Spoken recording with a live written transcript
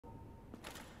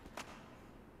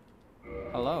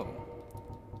Hello,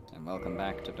 and welcome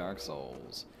back to Dark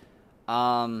Souls.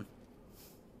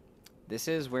 This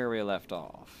is where we left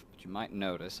off, but you might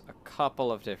notice a couple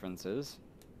of differences.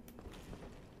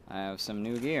 I have some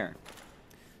new gear.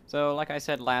 So, like I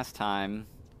said last time,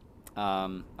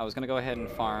 I was going to go ahead and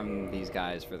farm these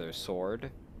guys for their sword.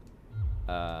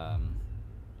 Let's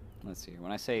see,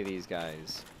 when I say these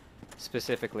guys,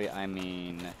 specifically I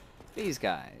mean these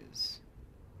guys.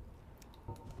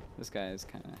 This guy is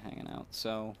kind of hanging out,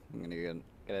 so I'm going to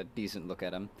get a decent look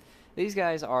at him. These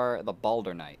guys are the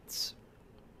Balder Knights.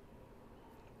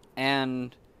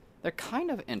 And they're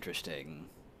kind of interesting,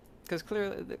 because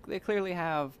they clearly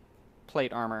have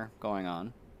plate armor going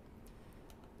on.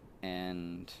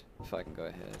 And if I can go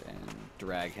ahead and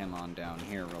drag him on down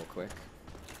here real quick.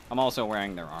 I'm also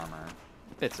wearing their armor.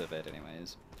 Bits of it,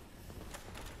 anyways.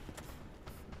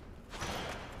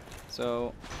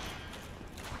 So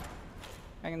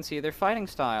I can see their fighting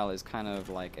style is kind of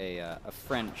like a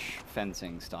French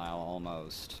fencing style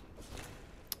almost,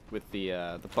 with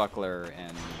the buckler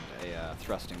and a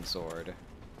thrusting sword.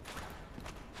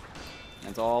 And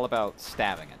it's all about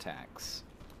stabbing attacks.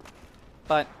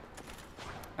 But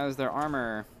as their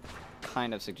armor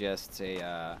kind of suggests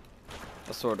a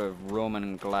sort of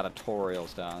Roman gladiatorial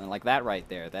style, and like that right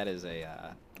there, that is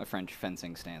a French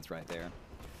fencing stance right there.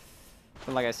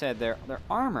 But like I said, their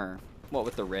armor, what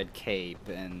with the red cape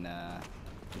and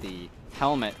the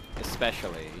helmet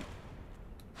especially.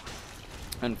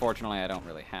 Unfortunately, I don't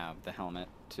really have the helmet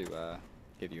to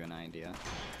give you an idea.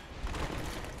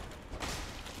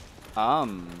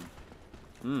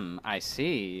 I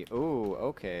see. Ooh,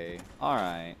 okay.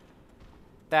 Alright.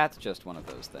 That's just one of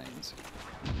those things.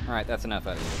 Alright, that's enough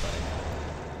out of you, buddy.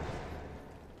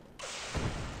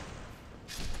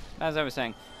 As I was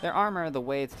saying, their armor, the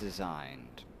way it's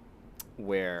designed,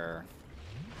 where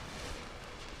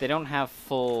they don't have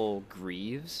full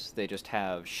greaves, they just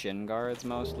have shin guards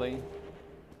mostly.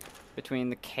 Between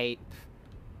the cape,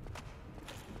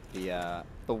 the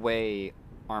way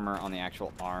armor on the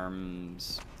actual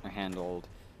arms are handled,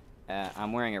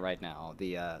 I'm wearing it right now.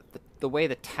 The way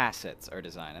the tassets are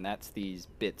designed, and that's these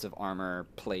bits of armor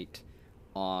plate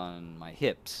on my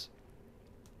hips,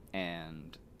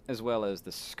 and as well as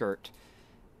the skirt,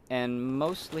 and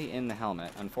mostly in the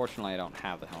helmet. Unfortunately, I don't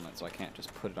have the helmet, so I can't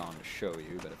just put it on to show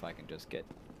you, but if I can just get...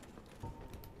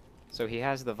 So he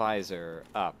has the visor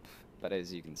up, but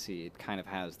as you can see, it kind of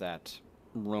has that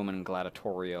Roman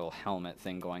gladiatorial helmet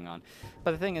thing going on.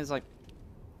 But the thing is, like,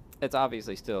 it's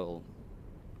obviously still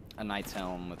a knight's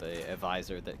helm with a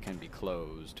visor that can be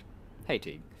closed. Hey,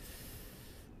 Teague.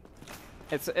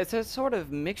 It's a sort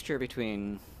of mixture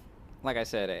between, like I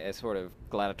said, a sort of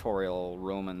gladiatorial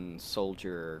Roman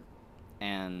soldier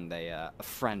and a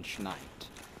French knight.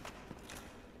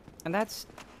 And that's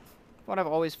what I've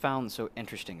always found so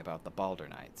interesting about the Balder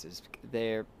Knights, is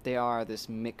they are this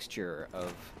mixture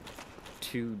of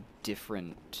two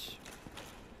different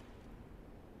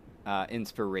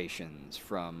inspirations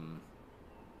from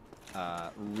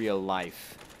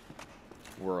real-life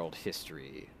world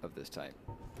history of this type.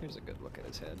 Here's a good look at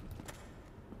his head.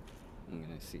 I'm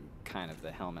going to see kind of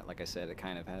the helmet. Like I said, it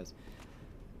kind of has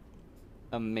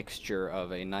a mixture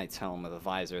of a knight's helm with a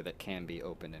visor that can be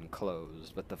opened and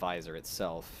closed, but the visor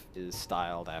itself is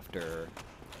styled after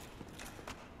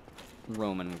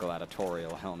Roman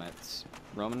gladiatorial helmets.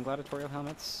 Roman gladiatorial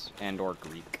helmets? And or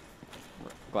Greek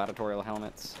gladiatorial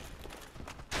helmets.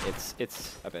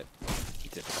 It's a bit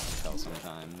difficult to tell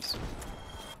sometimes.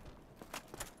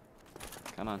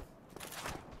 Come on.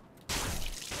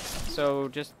 So,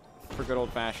 just for good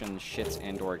old-fashioned shits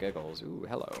and or giggles. Ooh,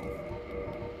 hello.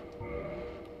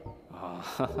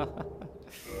 Oh.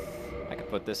 I could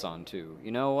put this on, too.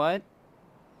 You know what?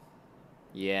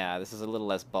 Yeah, this is a little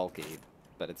less bulky,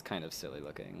 but it's kind of silly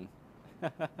looking.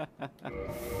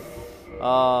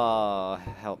 Oh,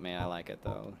 help me, I like it,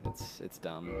 though. It's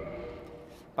dumb.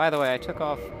 By the way, I took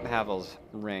off Havel's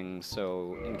ring,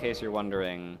 so in case you're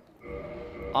wondering,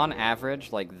 on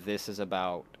average, like, this is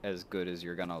about as good as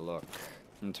you're gonna look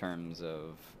in terms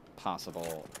of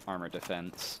possible armor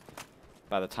defense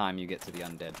by the time you get to the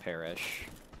Undead Parish.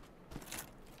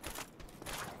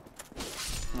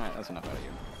 Alright, that's enough out of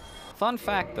you. Fun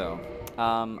fact, though,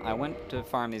 I went to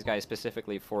farm these guys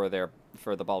specifically for the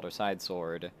Balder Side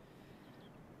Sword.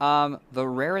 The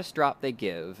rarest drop they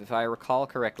give, if I recall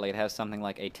correctly, it has something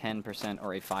like a 10%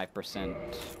 or a 5%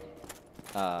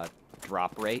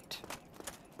 drop rate.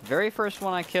 Very first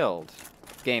one I killed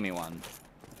gave me one.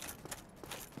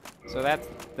 So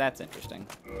that's interesting.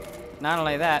 Not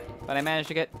only that, but I managed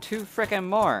to get 2 frickin'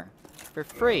 more for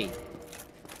free.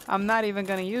 I'm not even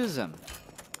gonna use them.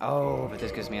 Oh, but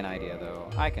this gives me an idea, though.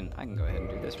 I can go ahead and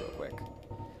do this real quick.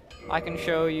 I can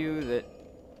show you that...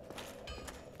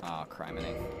 Oh,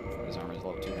 criminy. His armor is a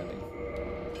little too heavy.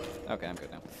 Okay, I'm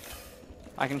good now.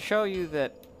 I can show you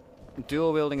that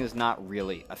dual wielding is not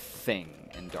really a thing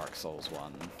in Dark Souls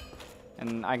 1.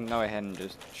 And I can go ahead and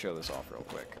just show this off real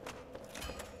quick.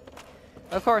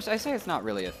 Of course, I say it's not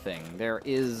really a thing. There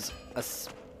is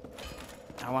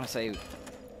I want to say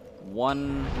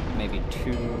one, maybe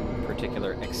two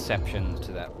particular exceptions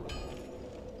to that rule.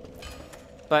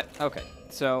 But, okay,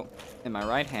 so in my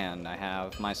right hand I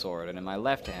have my sword, and in my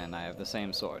left hand I have the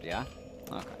same sword, yeah?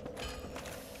 Okay.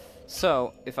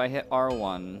 So, if I hit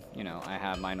R1, you know, I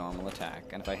have my normal attack,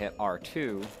 and if I hit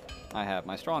R2, I have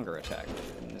my stronger attack.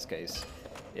 In this case,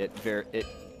 it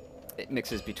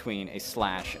mixes between a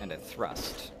slash and a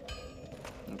thrust.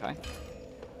 Okay?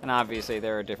 And obviously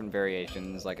there are different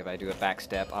variations, like if I do a back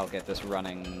step, I'll get this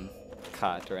running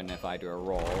cut, and if I do a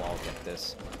roll, I'll get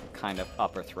this kind of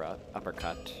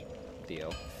uppercut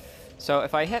deal. So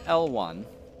if I hit L1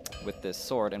 with this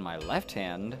sword in my left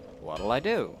hand, what'll I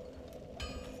do?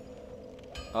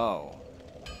 Oh,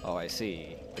 I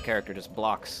see. The character just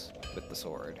blocks with the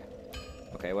sword.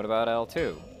 Okay, what about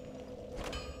L2?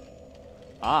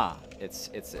 Ah, it's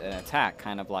an attack,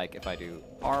 kind of like if I do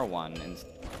R1 and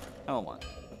L1.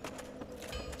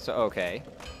 So, okay.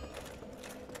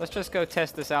 Let's just go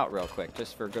test this out real quick,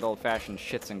 just for good old-fashioned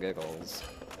shits and giggles.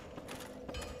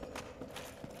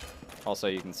 Also,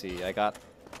 you can see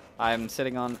I'm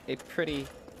sitting on a pretty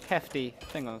hefty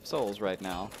thing of souls right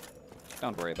now.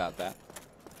 Don't worry about that.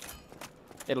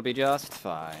 It'll be just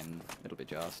fine. It'll be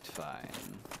just fine.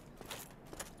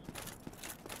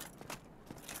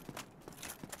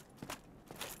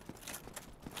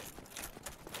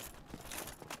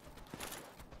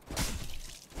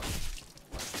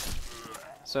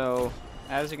 So,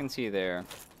 as you can see there,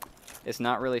 it's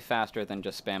not really faster than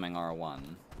just spamming R1.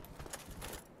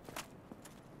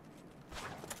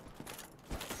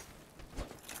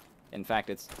 In fact,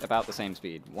 it's about the same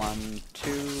speed. 1,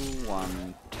 2,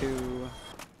 1, 2.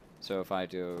 So if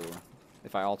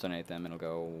I alternate them, it'll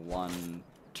go 1,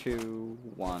 2,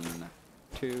 1,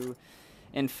 2.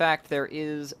 In fact, there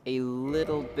is a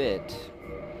little bit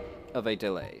of a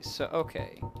delay. So,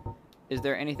 okay. Is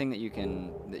there anything that you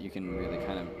can really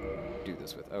kind of do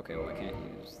this with? Okay, well I can't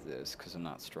use this because I'm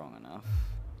not strong enough.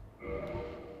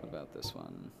 What about this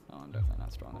one? Oh, I'm definitely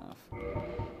not strong enough.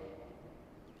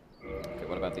 Okay,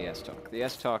 what about the S-Talk? The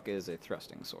S-Talk is a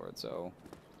thrusting sword, so...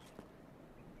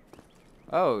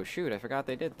 Oh, shoot, I forgot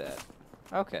they did that.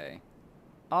 Okay.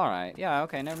 Alright, yeah,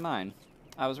 okay, never mind.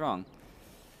 I was wrong.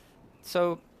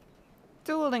 So,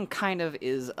 dual wielding kind of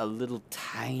is a little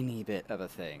tiny bit of a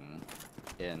thing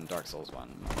in Dark Souls 1.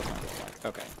 What's my roll like?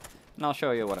 Okay. And I'll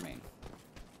show you what I mean.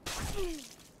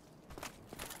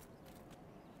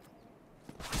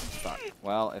 Fuck.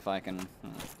 Well, if I can...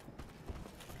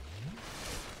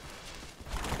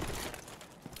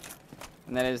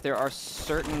 And that is, there are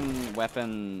certain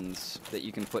weapons that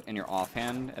you can put in your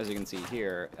offhand. As you can see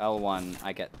here, L1,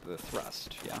 I get the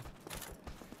thrust, yeah?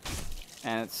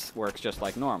 And it works just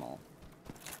like normal.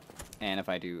 And if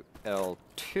I do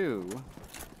L2,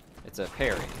 it's a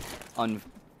parry.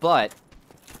 But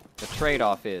the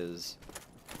trade-off is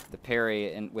the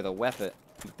parry with a weapon,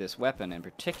 with this weapon in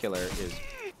particular,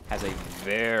 has a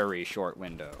very short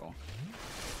window.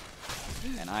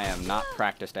 And I am not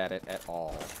practiced at it at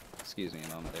all. Excuse me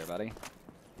a moment there, buddy.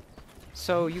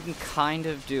 So you can kind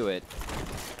of do it,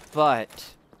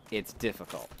 but it's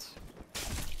difficult.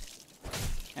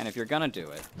 And if you're gonna do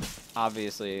it,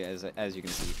 obviously, as you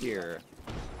can see here,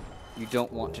 you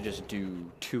don't want to just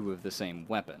do two of the same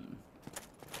weapon.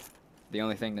 The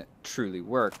only thing that truly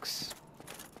works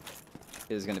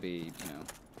is going to be, you know,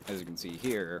 as you can see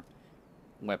here,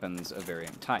 weapons of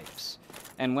varying types.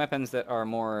 And weapons that are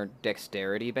more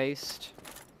dexterity-based,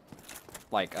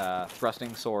 like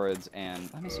thrusting swords and...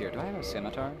 Let me see here, do I have a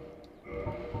scimitar?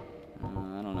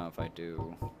 I don't know if I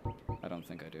do. I don't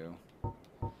think I do.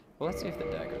 Well, let's see if the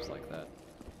dagger's like that.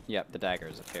 Yep, the dagger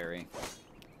is a parry.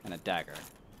 And a dagger.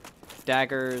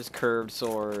 Daggers, curved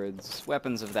swords,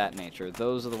 weapons of that nature,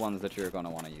 those are the ones that you're going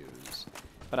to want to use.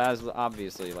 But as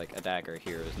obviously, like, a dagger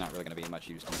here is not really going to be much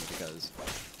use to me because...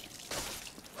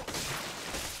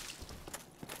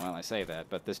 Well, I say that,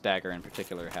 but this dagger in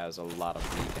particular has a lot of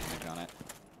bleed damage on it.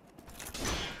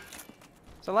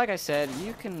 So like I said,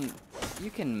 you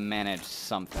can manage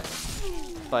something,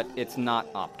 but it's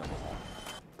not optimal.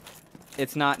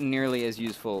 It's not nearly as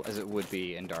useful as it would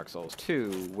be in Dark Souls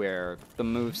 2, where the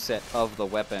moveset of the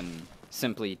weapon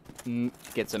simply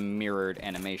gets a mirrored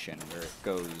animation, where it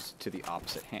goes to the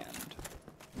opposite hand.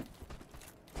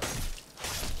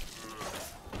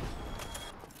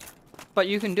 But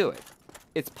you can do it.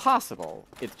 It's possible,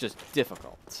 it's just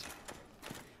difficult.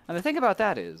 And the thing about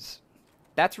that is,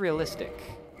 that's realistic.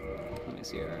 Let me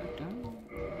see here.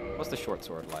 What's the short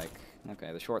sword like?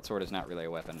 Okay, the short sword is not really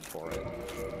a weapon for it.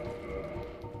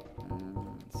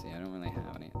 Let's see, I don't really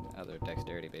have any other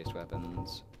dexterity-based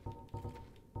weapons.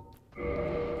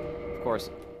 Of course...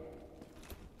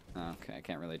 Okay, I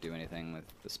can't really do anything with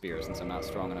the spear since I'm not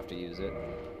strong enough to use it.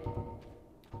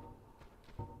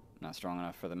 Not strong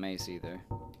enough for the mace either.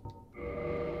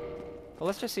 Well,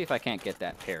 let's just see if I can't get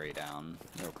that parry down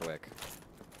real quick.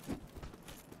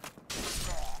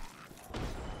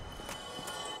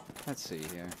 Let's see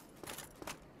here.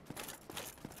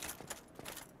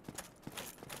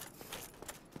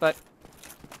 But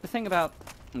the thing about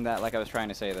that, like I was trying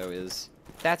to say though, is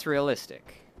that's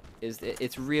realistic.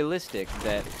 It's realistic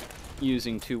that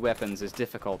using two weapons is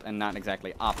difficult and not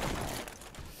exactly optimal.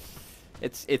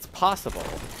 It's possible.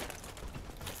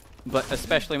 But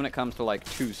especially when it comes to like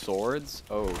two swords.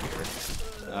 Oh dear.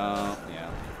 Oh, yeah.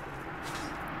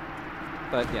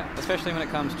 But yeah, especially when it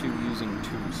comes to using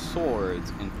two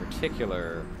swords in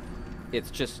particular, it's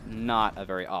just not a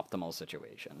very optimal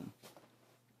situation.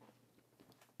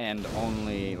 And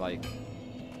only like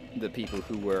the people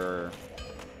who were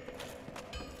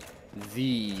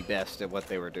the best at what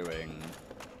they were doing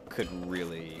could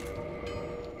really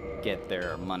get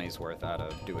their money's worth out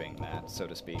of doing that, so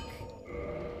to speak.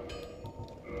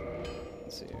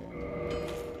 Let's see here.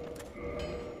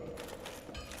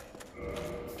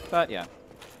 But yeah.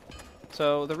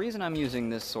 So the reason I'm using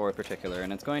this sword in particular,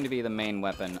 and it's going to be the main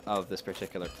weapon of this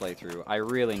particular playthrough, I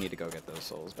really need to go get those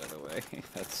souls, by the way.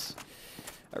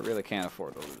 I really can't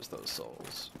afford to lose those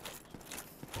souls.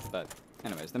 But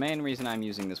anyways, the main reason I'm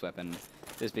using this weapon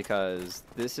is because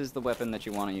this is the weapon that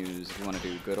you want to use if you want to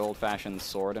do good old-fashioned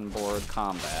sword and board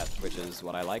combat, which is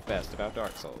what I like best about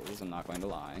Dark Souls, I'm not going to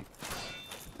lie.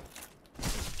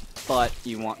 But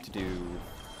you want to do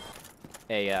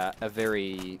a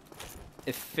very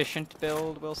efficient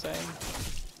build, we'll say.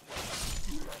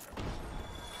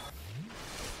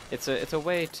 It's a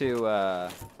way to,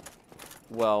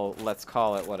 well, let's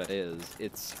call it what it is.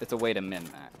 It's a way to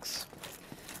min-max.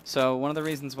 So one of the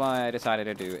reasons why I decided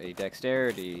to do a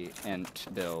dexterity int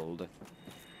build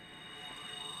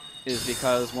is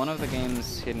because one of the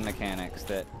game's hidden mechanics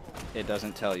that it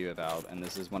doesn't tell you about, and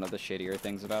this is one of the shittier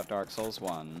things about Dark Souls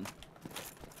 1,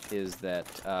 is that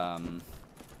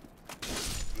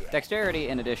dexterity,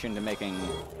 in addition to making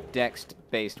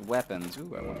dex-based weapons...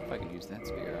 Ooh, I wonder if I can use that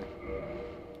spear.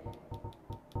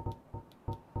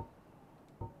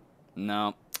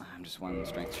 No, I'm just one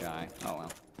strength shy. Oh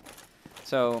well.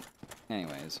 So,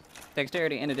 anyways,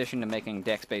 dexterity, in addition to making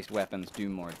dex-based weapons do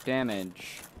more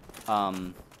damage,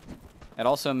 it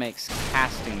also makes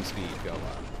casting speed go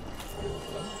up.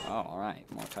 Oh, alright,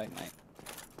 more Titanite.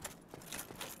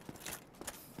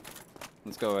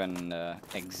 Let's go and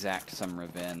exact some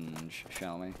revenge,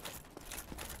 shall we?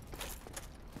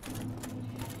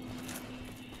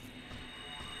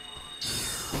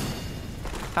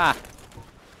 Ha!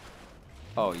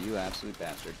 Oh, you absolute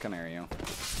bastard. Come here, you.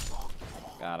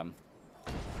 Got him.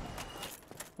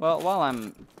 Well, while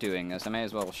I'm doing this, I may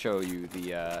as well show you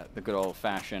the good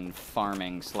old-fashioned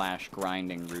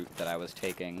farming/grinding route that I was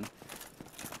taking.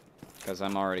 Because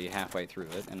I'm already halfway through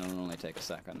it, and it'll only take a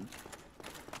second.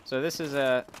 So this is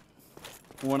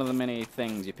one of the many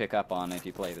things you pick up on if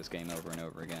you play this game over and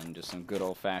over again. Just some good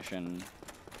old-fashioned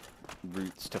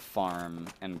routes to farm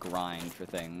and grind for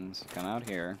things. Come out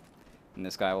here, and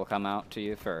this guy will come out to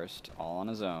you first, all on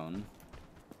his own.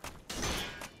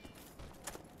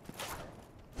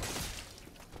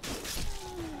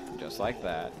 Just like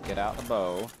that. Get out the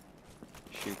bow.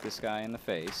 Shoot this guy in the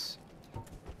face.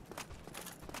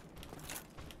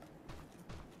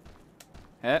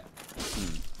 Heh.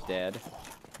 Dead.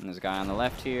 And there's a guy on the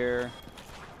left here.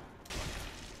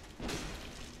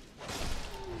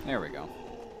 There we go.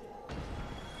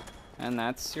 And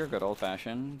that's your good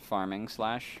old-fashioned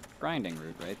farming/grinding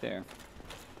route right there.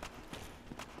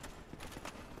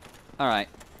 Alright.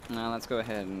 Now let's go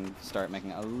ahead and start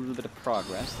making a little bit of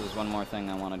progress. There's one more thing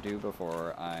I want to do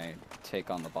before I take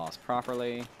on the boss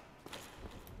properly.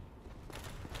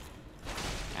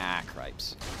 Ah,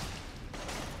 cripes.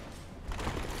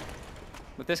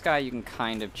 With this guy, you can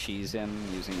kind of cheese him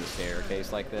using the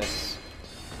staircase like this.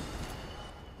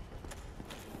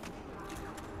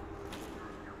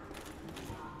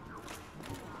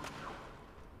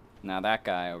 Now that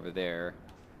guy over there,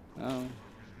 oh,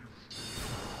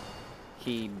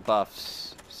 he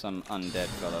buffs some undead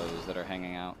fellows that are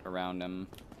hanging out around him.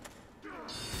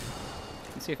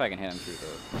 Let's see if I can hit him through the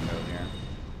window here.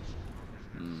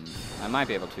 I might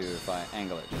be able to if I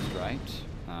angle it just right,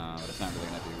 but it's not really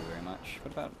going to do very much.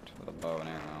 What about with a bow and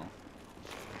arrow?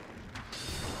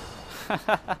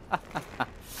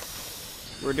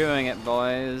 We're doing it,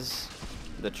 boys.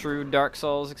 The true Dark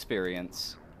Souls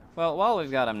experience. Well, while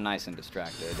we've got him nice and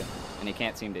distracted, and he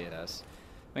can't seem to hit us,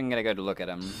 we can get a good look at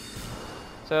him.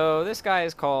 So this guy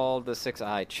is called the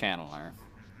Six-Eye Channeler.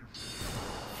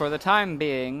 For the time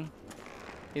being,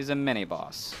 he's a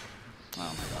mini-boss.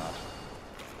 Oh my god.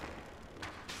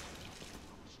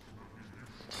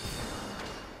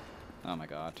 Oh my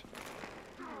god.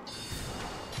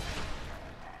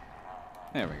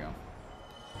 There we go.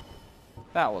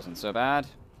 That wasn't so bad.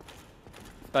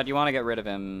 But you want to get rid of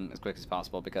him as quick as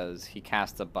possible because he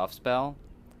casts a buff spell.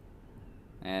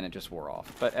 And it just wore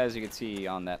off. But as you can see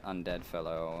on that undead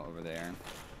fellow over there.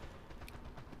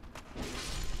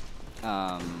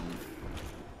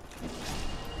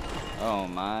 Oh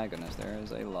my goodness,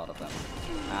 there's a lot of them.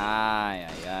 Ay,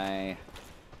 ay, ay.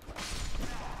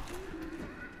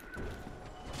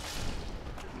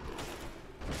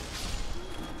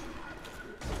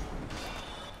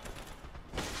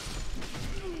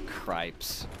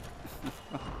 Cripes.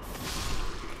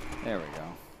 There we go.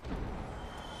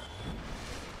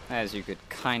 As you could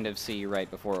kind of see right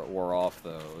before it wore off,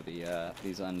 though,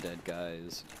 these undead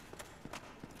guys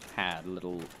had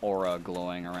little aura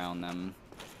glowing around them.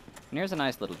 And here's a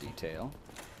nice little detail.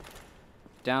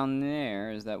 Down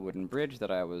there is that wooden bridge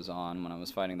that I was on when I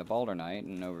was fighting the Balder Knight,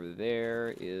 and over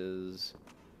there is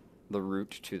the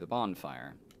route to the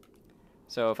bonfire.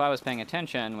 So if I was paying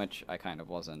attention, which I kind of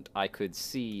wasn't, I could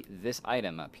see this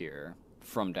item up here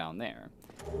from down there.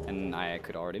 And I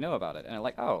could already know about it. And I'm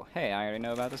like, oh, hey, I already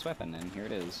know about this weapon, and here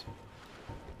it is.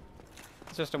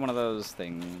 It's just one of those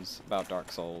things about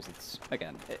Dark Souls. It's,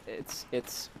 again,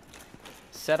 it's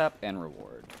setup and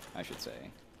reward, I should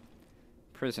say.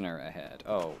 Prisoner ahead.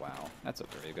 Oh, wow. That's a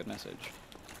very good message.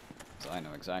 So I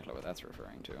know exactly what that's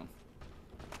referring to.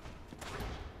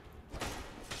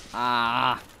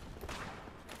 Ah!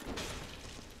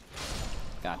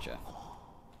 Gotcha.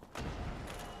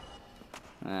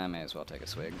 I may as well take a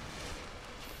swig.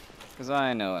 Because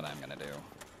I know what I'm going to do.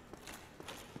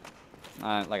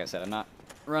 Like I said, I'm not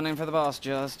running for the boss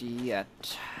just yet.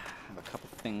 I have a couple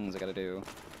things I got to do.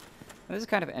 And this is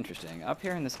kind of interesting. Up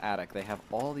here in this attic, they have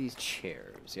all these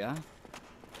chairs, yeah?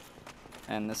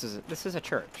 And this is a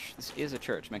church. This is a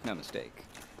church, make no mistake.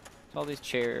 There's all these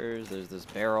chairs, there's this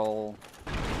barrel.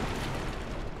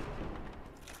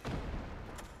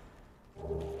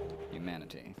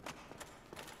 Humanity.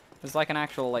 There's like an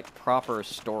actual, like, proper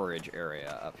storage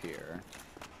area up here.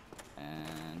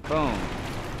 And boom!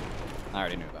 I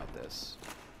already knew about this.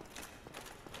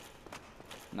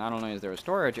 Not only is there a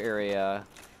storage area,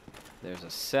 there's a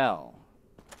cell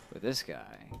with this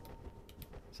guy.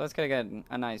 So let's get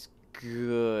a nice,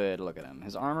 good look at him.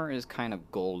 His armor is kind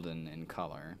of golden in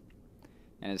color.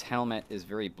 And his helmet is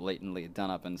very blatantly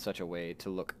done up in such a way to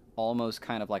look almost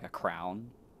kind of like a crown.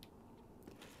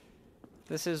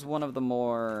 This is one of the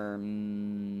more,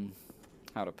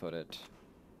 how to put it,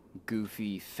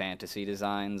 goofy fantasy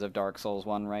designs of Dark Souls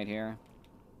 1 right here.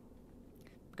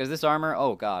 Because this armor,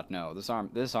 oh god, no, this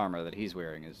armor that he's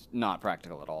wearing is not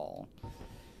practical at all.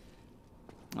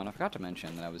 And I forgot to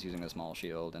mention that I was using a small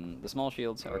shield, and the small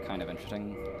shields are kind of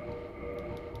interesting.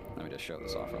 Let me just show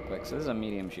this off real quick. So this is a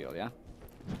medium shield, yeah?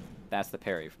 That's the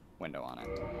parry window on it.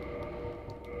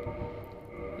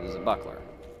 This is a buckler.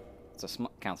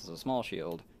 Counts as a small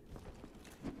shield.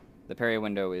 The parry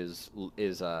window is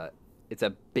it's a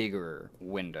bigger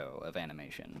window of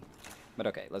animation. But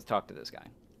okay, let's talk to this guy.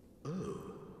 Oh,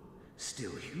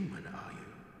 still human, are you?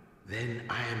 Then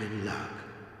I am in luck.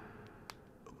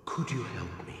 Could you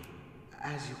help me?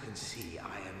 As you can see,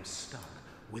 I am stuck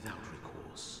without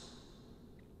recourse.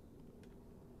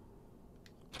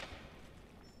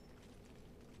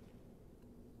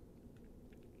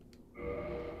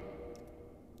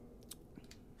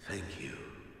 Thank you.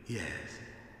 Yes,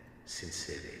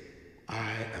 sincerely.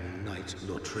 I am Knight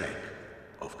Lautrec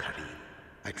of Karim.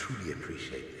 I truly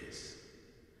appreciate this.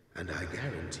 And I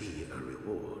guarantee a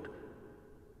reward.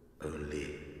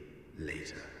 Only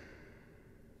later.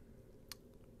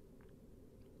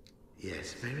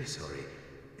 Yes, very sorry.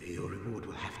 Your reward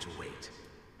will have to wait.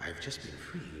 I've just been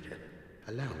freed.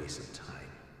 Allow me some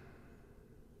time.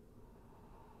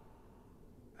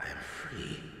 I am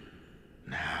free.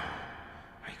 Now,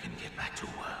 I can get back to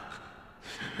work.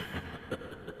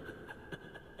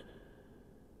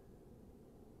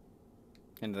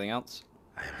 Anything else?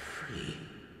 I am free.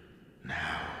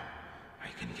 Now, I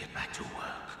can get back to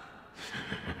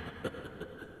work.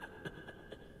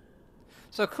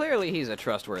 So clearly he's a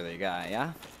trustworthy guy,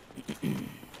 yeah?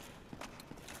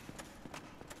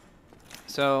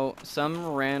 So,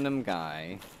 some random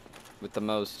guy with the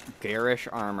most garish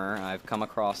armor I've come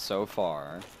across so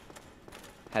far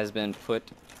has been put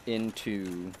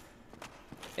into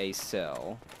a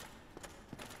cell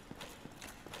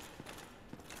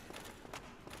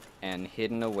and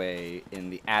hidden away in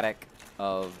the attic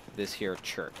of this here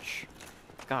church.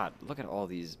 God, look at all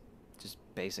these just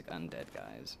basic undead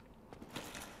guys.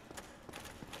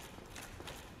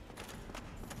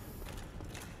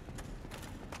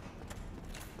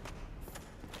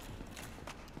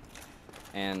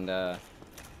 And the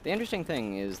interesting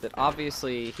thing is that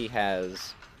obviously he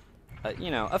has, you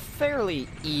know, a fairly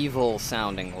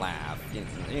evil-sounding laugh.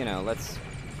 You know, let's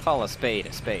call a spade,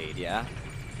 yeah?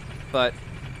 But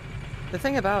the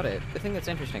thing about it, the thing that's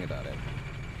interesting about it,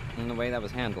 and the way that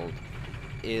was handled,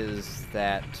 is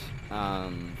that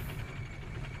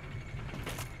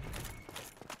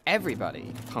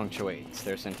everybody punctuates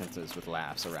their sentences with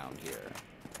laughs around here.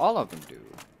 All of them do.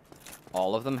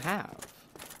 All of them have.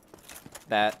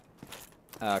 That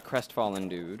crestfallen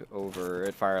dude over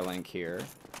at Firelink here,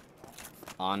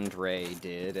 Andre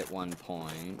did at one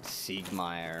point,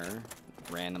 Siegmeyer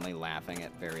randomly laughing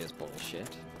at various bullshit.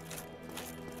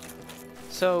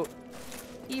 So,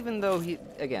 even though he,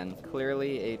 again,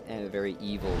 clearly a very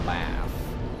evil laugh,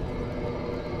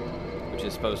 which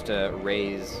is supposed to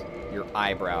raise your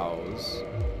eyebrows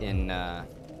in, and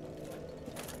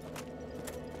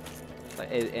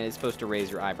it's supposed to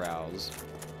raise your eyebrows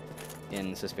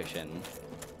in suspicion.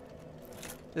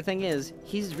 The thing is,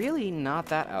 he's really not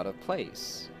that out of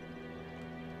place.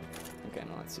 Okay,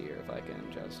 now let's see here if I can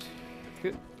just...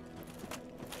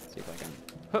 see if I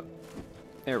can...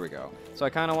 There we go. So I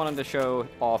kind of wanted to show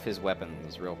off his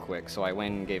weapons real quick, so I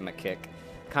went and gave him a kick.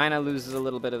 Kind of loses a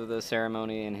little bit of the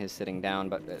ceremony in his sitting down,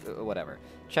 but whatever.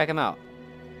 Check him out.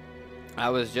 I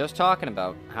was just talking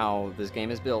about how this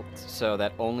game is built so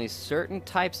that only certain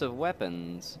types of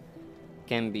weapons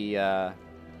can be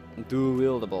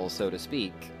dual-wieldable, so to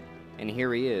speak. And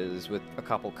here he is with a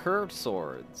couple curved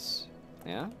swords.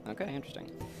 Yeah? Okay,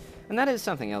 interesting. And that is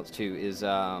something else, too, is,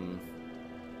 I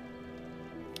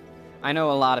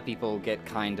know a lot of people get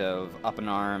kind of up in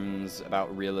arms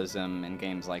about realism in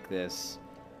games like this.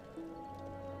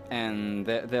 And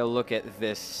they'll look at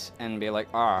this and be like,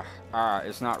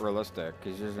 it's not realistic,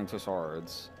 he's using two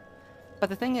swords. But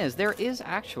the thing is, there is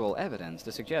actual evidence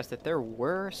to suggest that there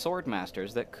were sword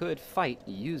masters that could fight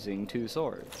using two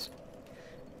swords.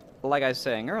 Like I was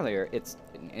saying earlier, it's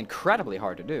incredibly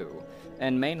hard to do.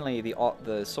 And mainly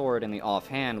the sword in the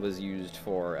offhand was used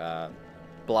for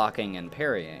blocking and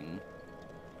parrying,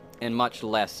 and much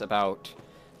less about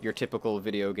your typical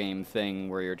video game thing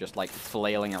where you're just like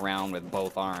flailing around with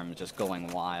both arms, just going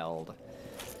wild.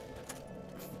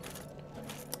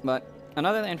 But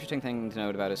another interesting thing to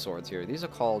note about his swords here, these are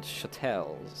called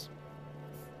shotels.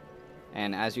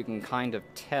 And as you can kind of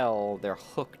tell, they're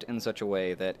hooked in such a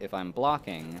way that if I'm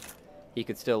blocking, he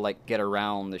could still like get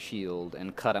around the shield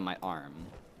and cut at my arm.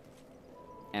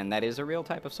 And that is a real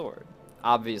type of sword.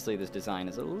 Obviously this design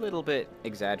is a little bit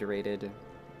exaggerated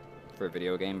for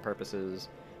video game purposes,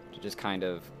 to just kind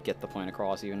of get the point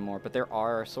across even more, but there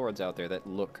are swords out there that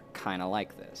look kind of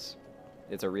like this.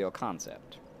 It's a real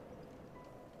concept.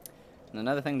 And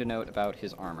another thing to note about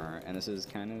his armor, and this is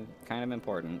kind of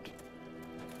important,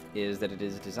 is that it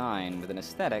is designed with an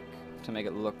aesthetic to make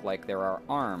it look like there are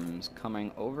arms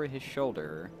coming over his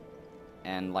shoulder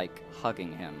and like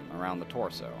hugging him around the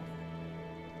torso.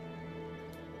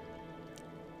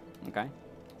 Okay?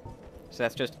 So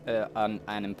that's just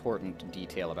an important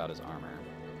detail about his armor.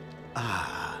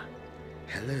 Ah,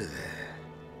 hello there.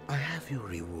 I have your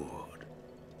reward.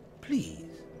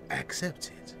 Please,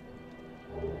 accept it.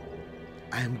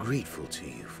 I am grateful to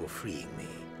you for freeing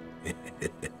me.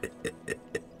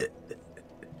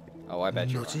 Oh, I bet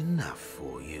you are. Not enough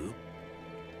for you?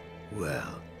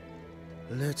 Well,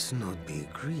 let's not be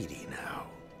greedy now.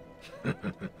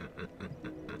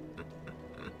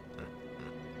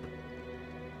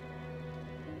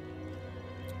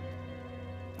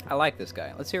 I like this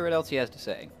guy. Let's hear what else he has to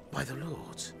say. By the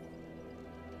Lords,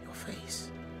 your face.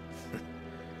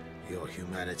 Your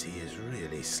humanity is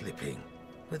really slipping,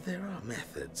 but there are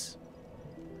methods.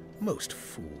 Most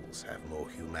fools have more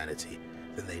humanity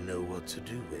than they know what to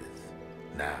do with.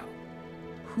 Now,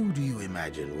 who do you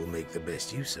imagine will make the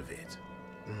best use of it?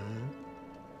 Hmm?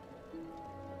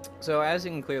 So, as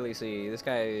you can clearly see, this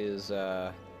guy is,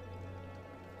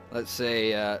 let's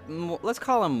say, let's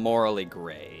call him morally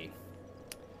gray.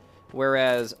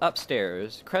 Whereas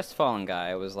upstairs, Crestfallen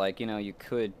guy was like, you know, you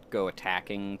could go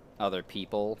attacking other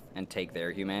people and take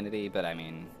their humanity, but I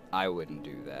mean, I wouldn't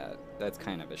do that. That's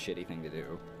kind of a shitty thing to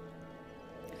do.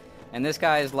 And this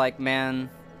guy is like, man,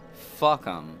 fuck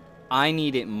him. I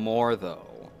need it more,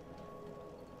 though.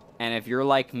 And if you're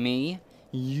like me,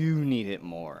 you need it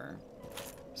more.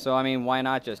 So, I mean, why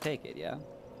not just take it, yeah?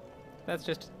 That's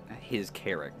just his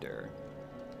character.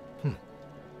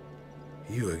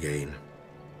 You again.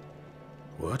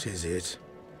 What is it?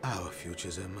 Our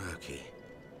futures are murky.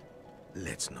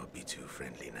 Let's not be too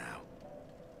friendly now.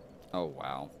 Oh,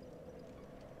 wow.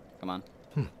 Come on.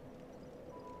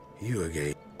 You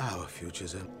again. Our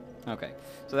futures are... Okay,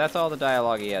 so that's all the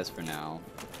dialogue he has for now.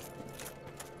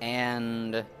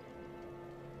 And...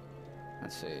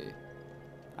 let's see.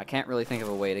 I can't really think of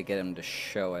a way to get him to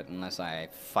show it unless I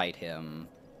fight him.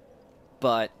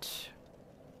 But...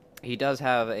 he does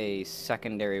have a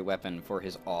secondary weapon for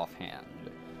his offhand.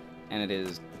 And it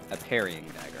is a parrying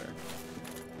dagger.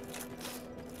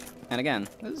 And again,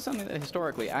 this is something that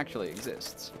historically actually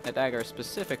exists. A dagger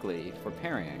specifically for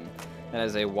parrying that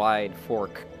has a wide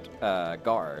forked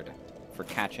guard for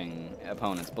catching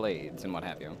opponents' blades and what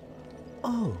have you.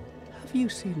 Oh, have you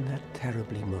seen that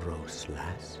terribly morose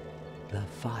lass? The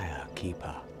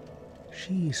Firekeeper.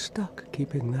 She's stuck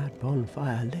keeping that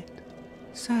bonfire lit.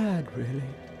 Sad, really.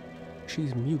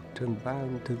 She's mute and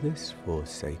bound to this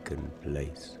forsaken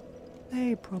place.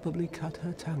 They probably cut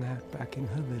her tongue out back in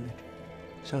her village,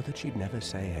 so that she'd never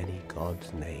say any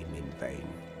god's name in vain.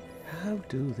 How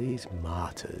do these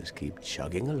martyrs keep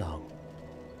chugging along?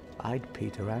 I'd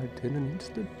peter out in an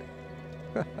instant.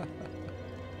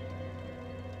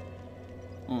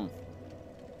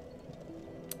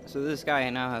 So this guy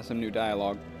now has some new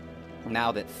dialogue,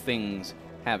 now that things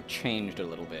have changed a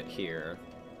little bit here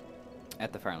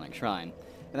at the Firelink Shrine.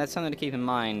 And that's something to keep in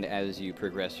mind as you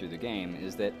progress through the game,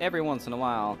 is that every once in a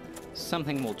while,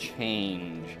 something will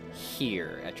change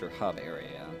here at your hub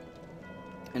area.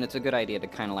 And it's a good idea to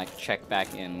kind of like check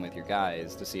back in with your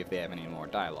guys to see if they have any more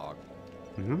dialogue.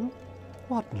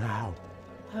 What now?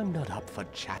 I'm not up for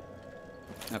chat.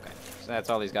 Okay, so that's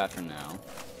all he's got for now.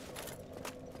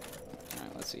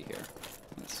 Alright, let's see here.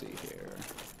 Let's see here.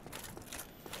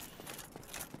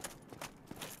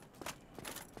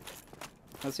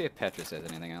 Let's see if Petra says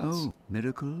anything else. Oh,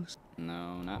 miracles?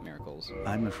 No, not miracles.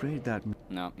 I'm afraid that...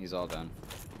 No, he's all done.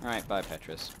 Alright, bye,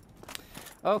 Petrus.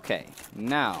 Okay,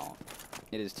 now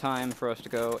it is time for us to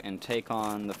go and take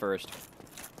on the first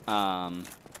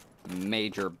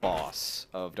major boss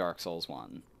of Dark Souls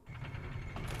 1.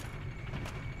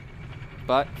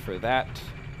 But for that,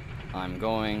 I'm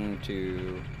going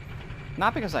to...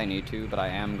 not because I need to, but I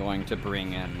am going to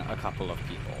bring in a couple of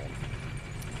people.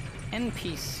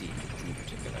 NPCs in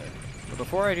particular. But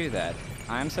before I do that,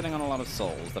 I'm sitting on a lot of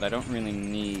souls that I don't really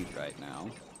need right now.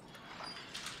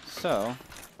 So,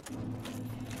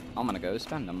 I'm gonna go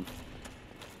spend them.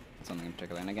 Something in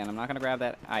particular. And again, I'm not gonna grab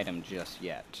that item just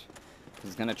yet.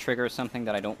 It's gonna trigger something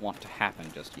that I don't want to happen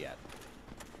just yet.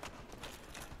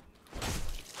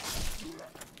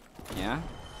 Yeah?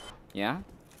 Yeah?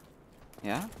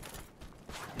 Yeah?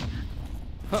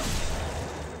 Huh.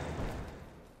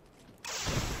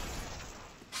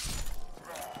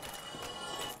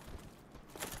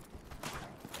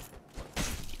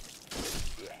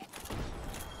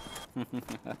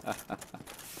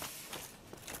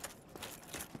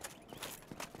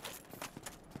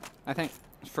 I think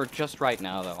for just right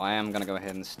now, though, I am gonna go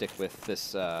ahead and stick with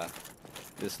this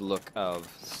this look of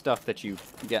stuff that you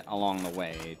get along the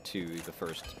way to the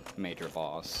first major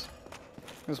boss.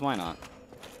 Because why not?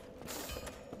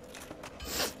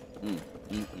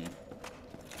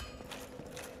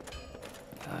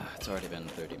 It's already been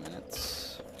 30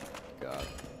 minutes. God.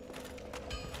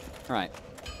 Alright.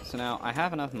 So now, I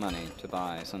have enough money to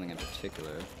buy something in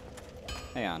particular.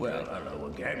 Hey, Andre. Well, hello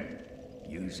again.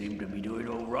 You seem to be doing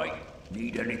all right.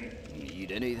 Need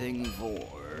anything for?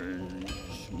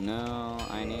 No,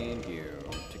 I need you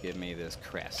to give me this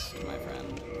crest, my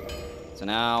friend. So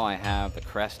now I have the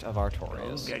crest of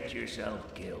Artorias. Don't get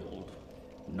yourself killed.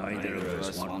 Neither of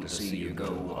us want to see you go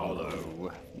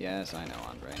hollow. Yes, I know,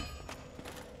 Andre.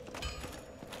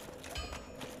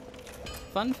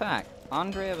 Fun fact,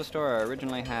 Andre of Astora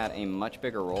originally had a much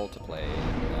bigger role to play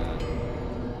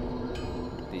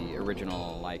in the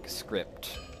original, like,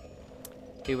 script.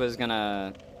 He was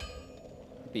gonna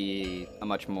be a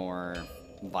much more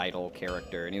vital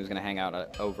character, and he was gonna hang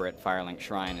out over at Firelink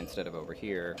Shrine instead of over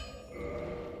here.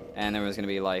 And there was gonna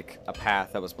be, like, a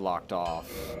path that was blocked off,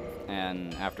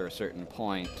 and after a certain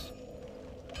point,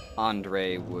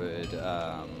 Andre would,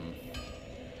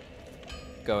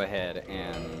 go ahead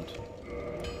and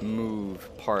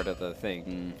move part of the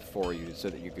thing for you so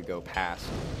that you could go past,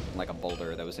 like, a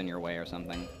boulder that was in your way or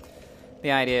something.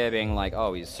 The idea being like,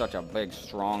 oh, he's such a big,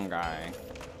 strong guy.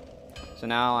 So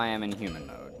now I am in human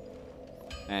mode.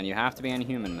 And you have to be in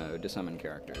human mode to summon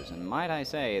characters. And might I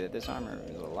say that this armor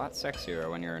is a lot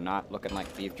sexier when you're not looking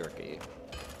like beef jerky.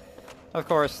 Of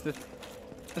course, the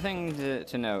thing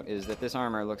to note is that this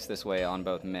armor looks this way on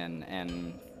both men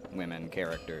and women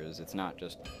characters. It's not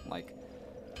just, like,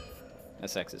 a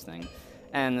sexist thing.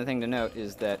 And the thing to note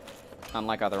is that,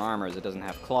 unlike other armors, it doesn't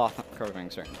have cloth covering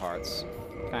certain parts,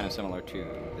 kind of similar to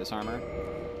this armor.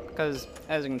 Because,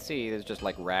 as you can see, there's just,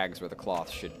 like, rags where the cloth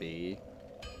should be.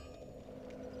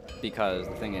 Because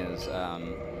the thing is,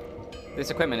 this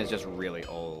equipment is just really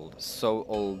old. So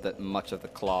old that much of the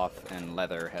cloth and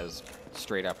leather has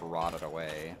straight up rotted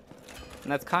away.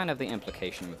 And that's kind of the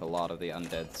implication with a lot of the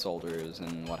undead soldiers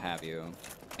and what have you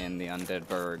in the Undead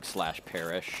Burg /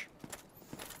 Parish.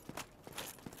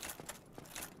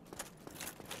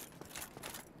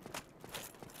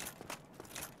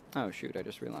 Oh shoot, I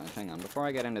just realized. Hang on, before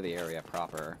I get into the area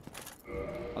proper,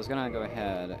 I was gonna go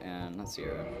ahead and, let's see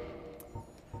here.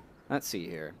 Let's see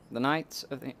here. The Knights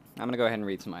of the... I'm gonna go ahead and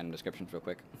read some item descriptions real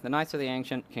quick. The Knights of the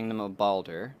Ancient Kingdom of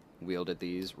Baldur wielded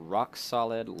these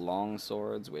rock-solid long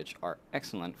swords which are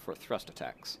excellent for thrust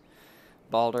attacks.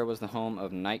 Baldur was the home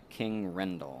of Night King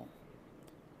Rendel.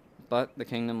 But the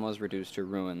kingdom was reduced to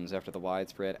ruins after the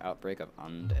widespread outbreak of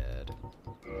undead.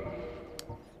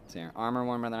 Let's see here. Armor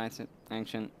worn by the Knights of the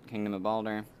Ancient Kingdom of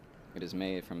Baldur. It is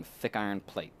made from thick iron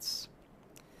plates.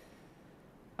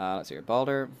 Let's see here.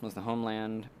 Baldur was the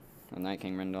homeland of Night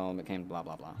King Rendel, became blah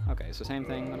blah blah. Okay, so same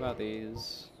thing. What about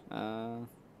these?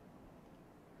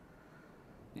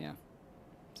 Yeah.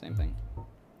 Same thing.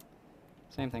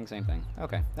 Same thing, same thing.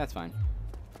 Okay, that's fine.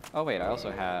 Oh wait, I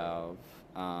also have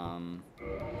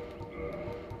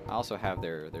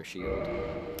their shield.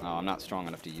 Oh, I'm not strong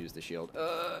enough to use the shield.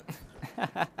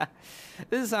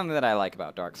 This is something that I like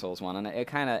about Dark Souls 1, and it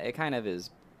kind of is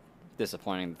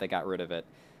disappointing that they got rid of it.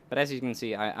 But as you can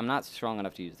see, I'm not strong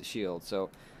enough to use the shield, so...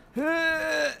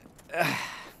 I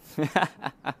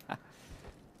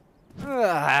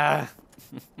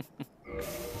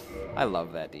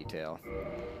love that detail.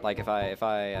 Like if I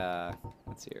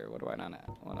let's see here, what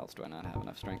else do I not have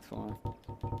enough strength for?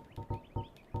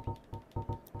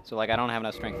 So like I don't have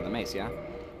enough strength for the mace, yeah?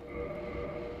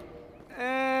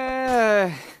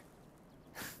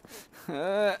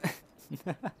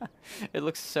 It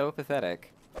looks so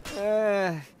pathetic.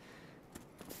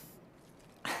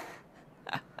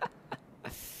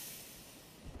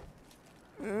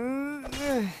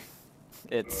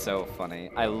 It's so funny.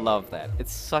 I love that.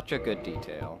 It's such a good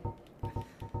detail.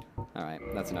 Alright,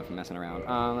 that's enough of messing around.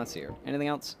 Let's see here. Anything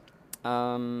else?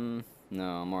 No,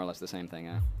 more or less the same thing,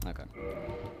 Okay.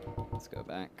 Let's go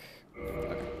back.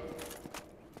 Okay.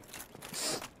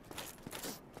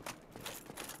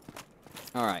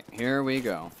 Alright, here we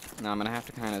go. Now I'm gonna have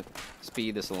to kind of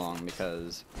speed this along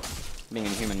because being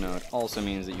in human mode also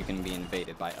means that you can be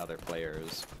invaded by other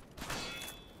players.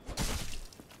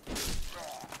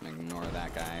 Ignore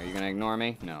that guy. Are you gonna ignore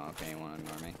me? No, okay, you won't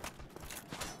ignore me.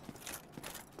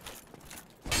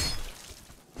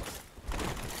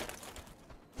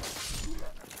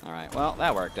 Alright, well,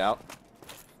 that worked out.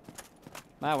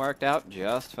 That worked out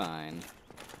just fine.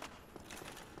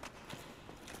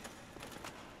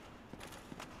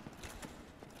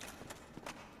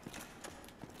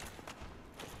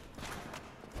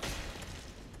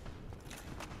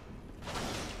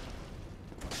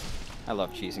 I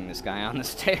love cheesing this guy on the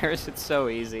stairs. It's so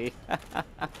easy.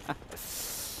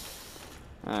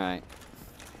 Alright.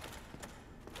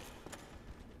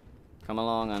 Come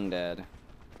along, undead.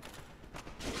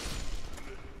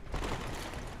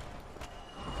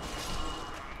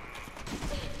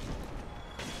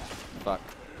 Fuck.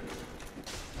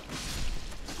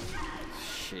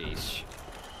 Sheesh.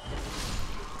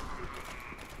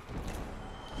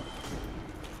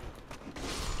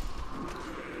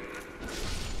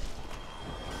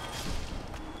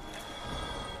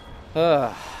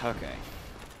 Okay.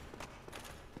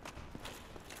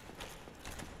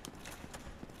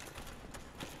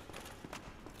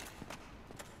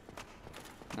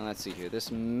 Now let's see here. This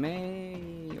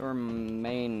may or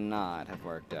may not have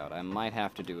worked out. I might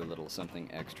have to do a little something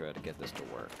extra to get this to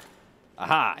work.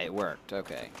 Aha! It worked.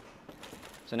 Okay.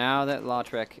 So now that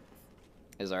Lautrec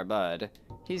is our bud,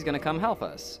 he's gonna come help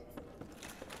us.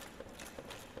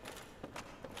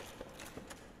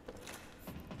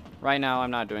 Right now, I'm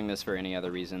not doing this for any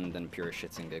other reason than pure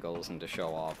shits and giggles and to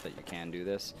show off that you can do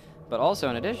this. But also,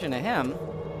 in addition to him,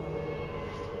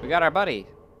 we got our buddy,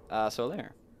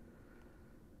 Solaire.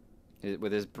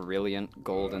 With his brilliant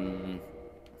golden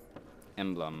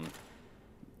emblem.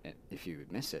 If you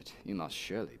miss it, you must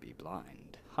surely be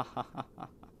blind. Ha ha ha ha.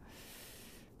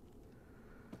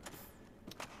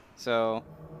 So,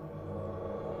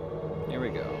 here we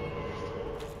go.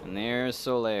 And there's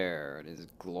Solaire, his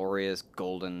glorious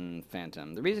golden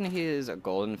phantom. The reason he is a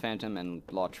golden phantom and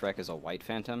Lautrec is a white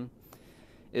phantom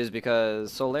is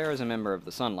because Solaire is a member of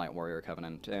the Sunlight Warrior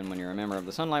Covenant, and when you're a member of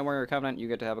the Sunlight Warrior Covenant, you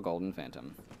get to have a golden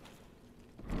phantom.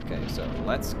 Okay, so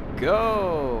let's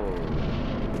go!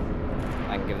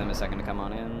 I can give them a second to come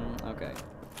on in. Okay.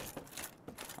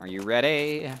 Are you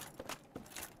ready?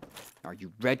 Are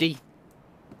you ready?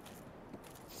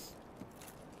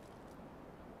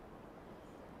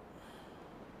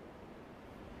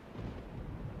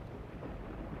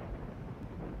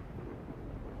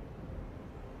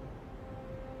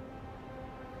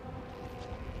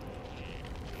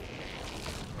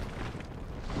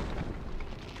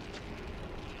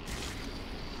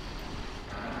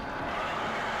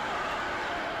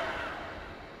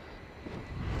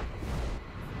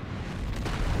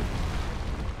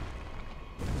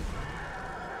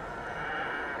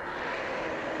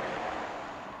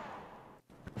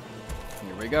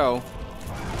 Here we go.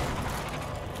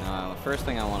 Now, the first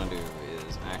thing I want to do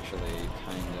is actually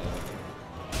kind of...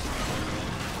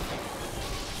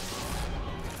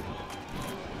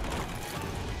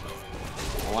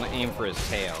 I want to aim for his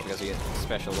tail, because he gets a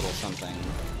special little something.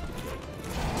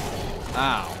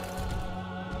 Ow.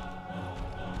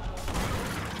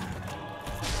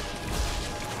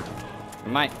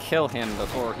 We might kill him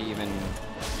before he even...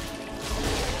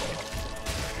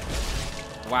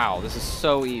 Wow, this is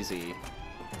so easy.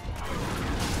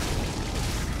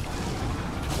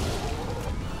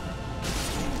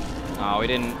 Oh, I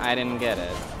didn't get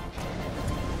it.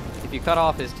 If you cut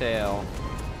off his tail...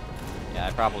 Yeah,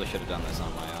 I probably should have done this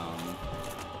on my own.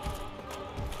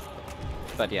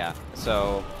 But yeah,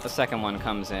 so the second one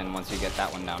comes in once you get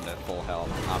that one down to full health,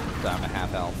 down to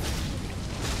half health.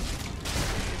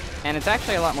 And it's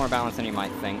actually a lot more balanced than you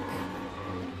might think.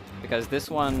 Because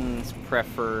this one's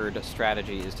preferred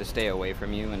strategy is to stay away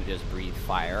from you and just breathe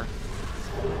fire.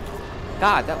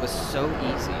 God, that was so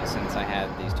easy since I had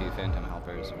these two Phantom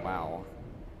Helpers. Wow.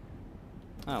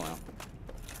 Oh well.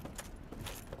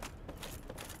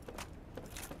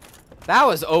 That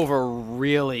was over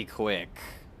really quick.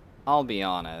 I'll be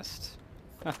honest.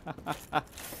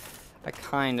 I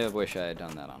kind of wish I had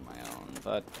done that on my own,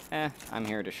 but I'm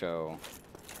here to show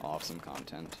off some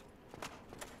content.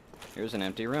 Here's an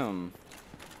empty room.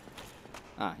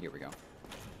 Ah, here we go.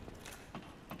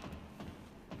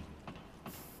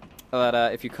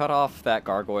 But if you cut off that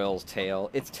gargoyle's tail,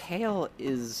 its tail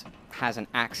has an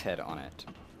axe head on it.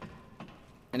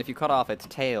 And if you cut off its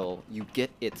tail, you get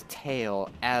its tail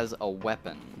as a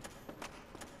weapon.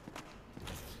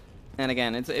 And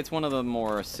again, it's one of the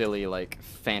more silly, like,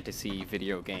 fantasy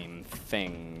video game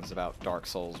things about Dark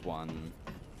Souls 1.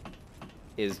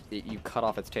 You cut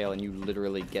off its tail and you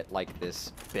literally get, like,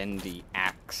 this bendy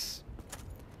axe.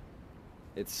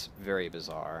 It's very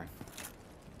bizarre.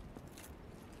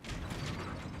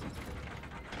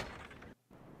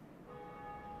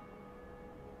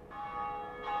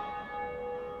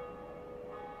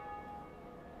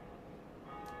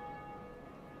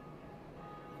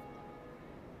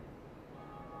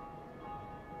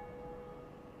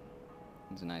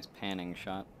 It's a nice panning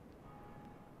shot.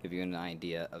 Give you an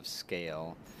idea of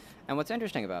scale. And what's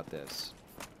interesting about this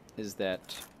is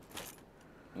that,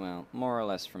 well, more or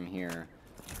less from here,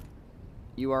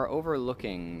 you are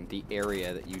overlooking the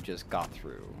area that you just got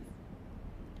through.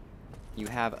 You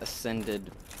have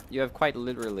quite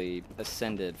literally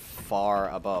ascended far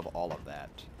above all of that.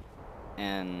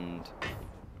 And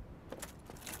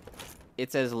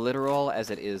it's as literal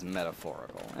as it is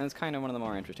metaphorical. And it's kind of one of the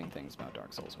more interesting things about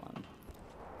Dark Souls 1.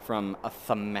 From a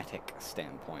thematic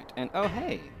standpoint. And oh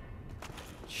hey!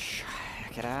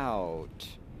 Check it out!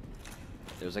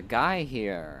 There's a guy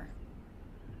here.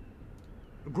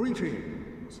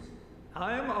 Greetings.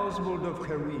 I am Oswald of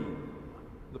Karim,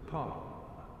 the Palm.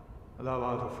 Thou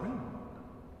art a friend.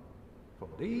 For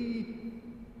thee,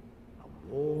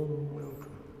 a warm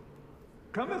welcome.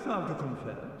 Cometh thou to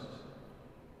confess,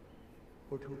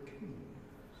 or to accuse?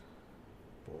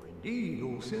 For indeed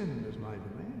all sin is my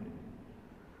domain.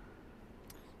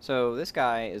 So this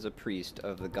guy is a priest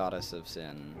of the goddess of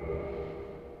sin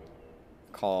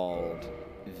called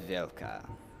Velka.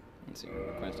 Let's see,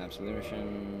 request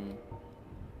absolution,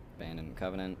 abandon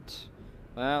covenant.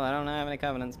 Well, I don't have any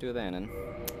covenants to abandon.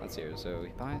 Let's see here. So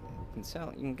you can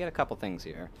sell. You can get a couple things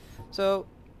here. So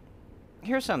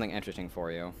here's something interesting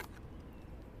for you.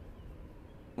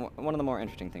 One of the more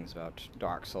interesting things about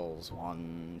Dark Souls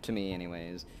 1, to me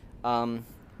anyways,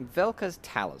 Velka's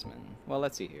talisman. Well,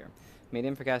 let's see here.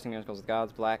 Medium for casting miracles with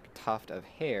God's black tuft of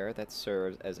hair that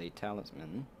serves as a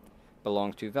talisman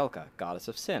belongs to Velka, goddess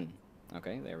of sin.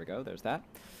 Okay, there we go, there's that.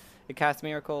 It casts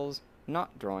miracles,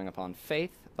 not drawing upon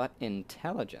faith, but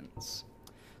intelligence.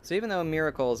 So even though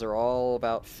miracles are all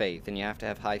about faith, and you have to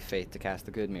have high faith to cast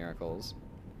the good miracles,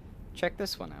 check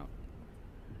this one out.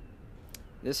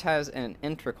 This has an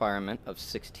int requirement of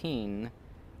 16,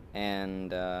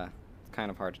 and it's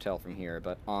kind of hard to tell from here,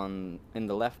 but in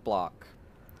the left block,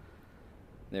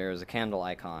 there's a candle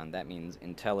icon. That means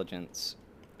intelligence,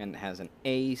 and it has an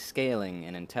A scaling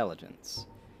in intelligence.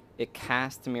 It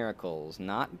casts miracles,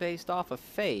 not based off of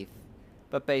faith,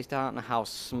 but based on how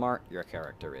smart your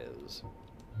character is.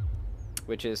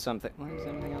 Which is something... What is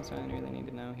anything else I really need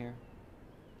to know here?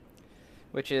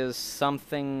 Which is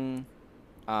something...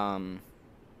 what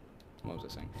was I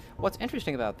saying? What's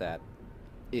interesting about that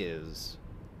is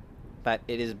that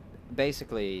it is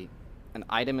basically an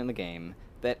item in the game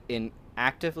that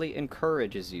actively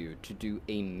encourages you to do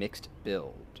a mixed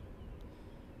build.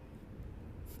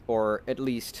 Or at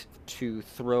least to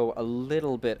throw a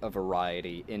little bit of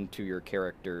variety into your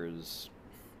character's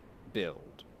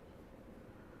build.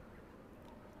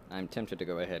 I'm tempted to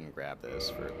go ahead and grab this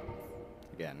for,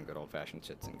 again, good old-fashioned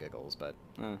shits and giggles, but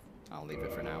I'll leave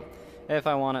it for now. If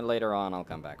I want it later on, I'll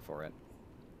come back for it.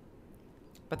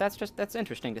 But that's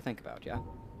interesting to think about, yeah?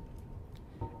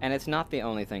 And it's not the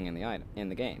only thing in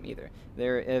the game, either.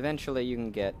 Eventually you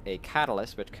can get a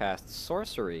catalyst which casts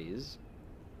sorceries,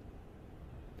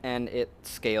 and it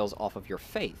scales off of your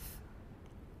faith.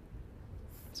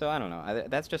 So I don't know,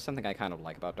 that's just something I kind of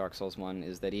like about Dark Souls 1,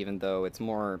 is that even though it's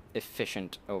more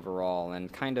efficient overall,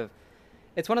 and kind of...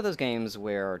 It's one of those games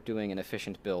where doing an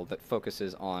efficient build that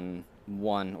focuses on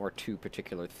one or two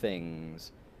particular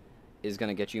things is going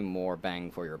to get you more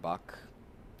bang for your buck.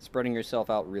 Spreading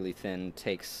yourself out really thin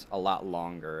takes a lot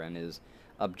longer and is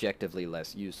objectively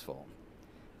less useful.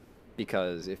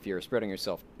 Because if you're spreading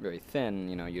yourself very thin,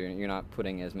 you know, you're not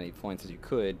putting as many points as you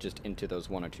could just into those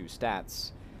one or two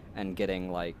stats and getting,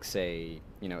 like, say,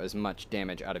 you know, as much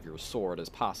damage out of your sword as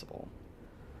possible.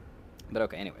 But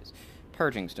okay, anyways.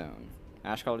 Purging Stone.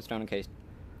 Ash-colored stone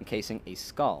encasing a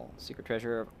skull. Secret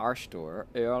treasure of Arstor,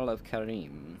 Earl of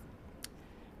Karim.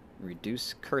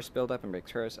 Reduce curse buildup and break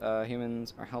curse.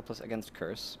 Humans are helpless against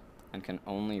curse and can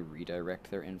only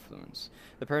redirect their influence.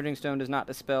 The Purging Stone does not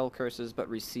dispel curses, but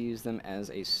receives them as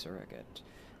a surrogate.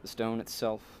 The stone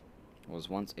itself was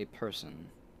once a person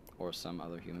or some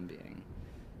other human being.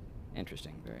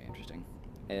 Interesting, very interesting.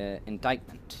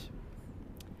 Indictment.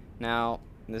 Now,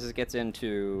 this gets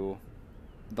into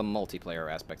the multiplayer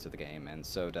aspects of the game, and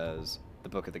so does the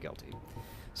Book of the Guilty.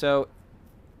 So,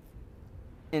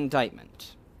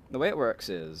 indictment. The way it works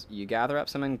is, you gather up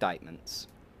some indictments,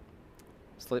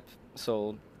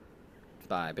 sold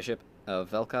by Bishop of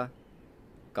Velka,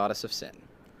 Goddess of Sin.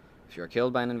 If you are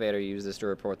killed by an invader, you use this to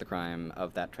report the crime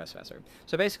of that trespasser.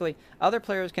 So basically, other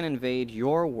players can invade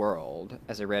your world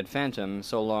as a red phantom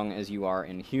so long as you are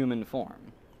in human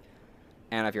form.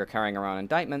 And if you're carrying around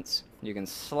indictments, you can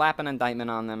slap an indictment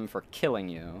on them for killing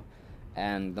you,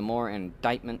 and the more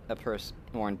indictments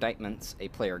a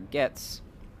player gets,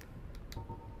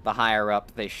 the higher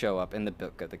up they show up in the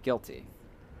Book of the Guilty.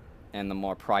 And the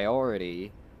more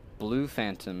priority blue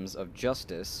phantoms of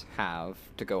justice have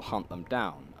to go hunt them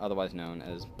down, otherwise known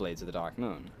as Blades of the Dark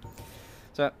Moon.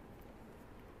 So,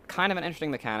 kind of an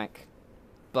interesting mechanic,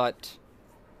 but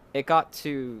it got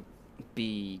to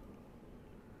be...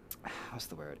 what's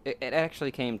the word? It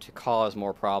actually came to cause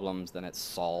more problems than it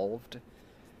solved.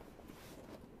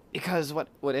 Because what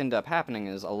would end up happening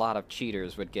is a lot of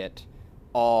cheaters would get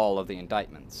all of the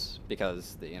indictments,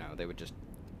 because, you know, they would just...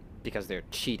 because they're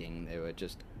cheating, they would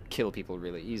just kill people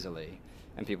really easily,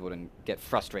 and people would get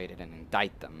frustrated and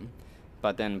indict them.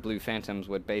 But then blue phantoms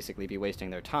would basically be wasting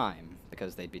their time,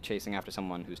 because they'd be chasing after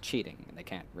someone who's cheating, and they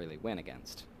can't really win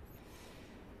against.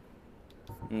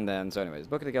 And then, so anyways,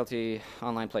 Book of the Guilty,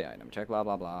 online play item, check blah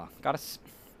blah blah. Goddess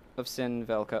of Sin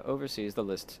Velka oversees the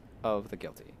list of the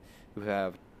guilty, who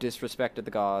have disrespected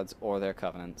the gods or their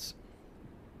covenants,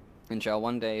 and shall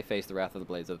one day face the wrath of the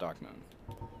Blades of the Dark Moon.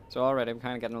 So already, I'm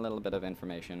kind of getting a little bit of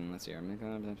information. Let's see here.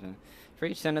 For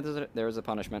each sin, there is a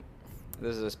punishment.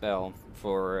 This is a spell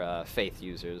for faith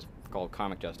users called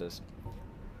Karmic Justice.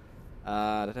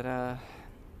 For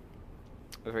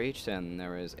each sin,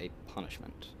 there is a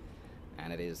punishment.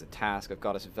 And it is the task of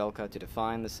Goddess Velka to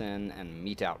define the sin and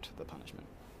mete out the punishment.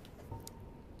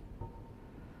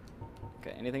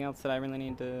 Okay, anything else that I really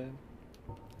need to...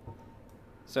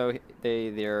 So,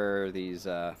 there are these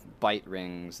bite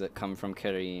rings that come from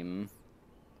Karim.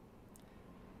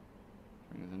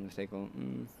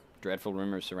 Dreadful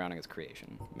rumors surrounding its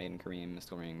creation. Maiden Karim,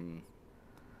 mystical ring.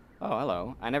 Oh,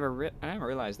 hello. I never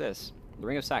realized this. The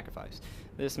Ring of Sacrifice.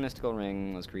 This mystical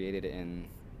ring was created in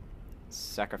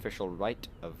Sacrificial rite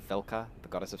of Velka, the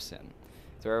goddess of sin.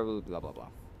 Throw blah blah blah.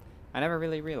 I never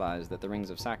really realized that the rings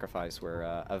of sacrifice were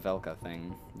a Velka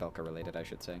thing. Velka related, I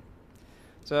should say.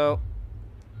 So...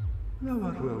 Thou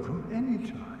art welcome any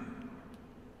time.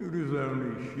 It is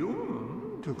only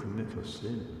human to commit a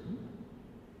sin.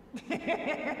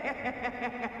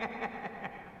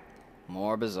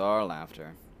 More bizarre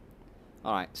laughter.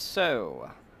 Alright,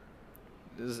 so...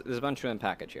 There's a bunch to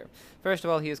unpackage here. First of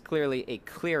all, he is clearly a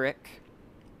cleric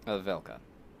of Velka.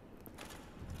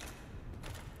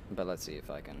 But let's see if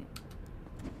I can...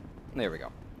 There we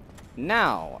go.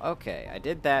 Now, okay, I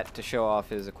did that to show off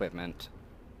his equipment.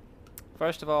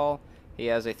 First of all, he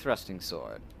has a thrusting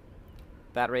sword.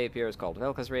 That rapier is called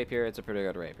Velka's rapier. It's a pretty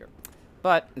good rapier.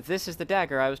 But this is the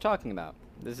dagger I was talking about.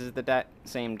 This is the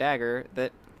same dagger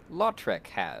that Lautrec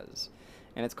has.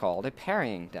 And it's called a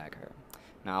parrying dagger.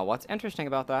 Now, what's interesting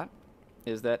about that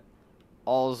is that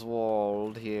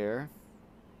Oswald here,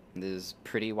 his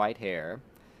pretty white hair,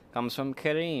 comes from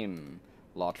Karim.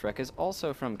 Lautrec is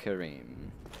also from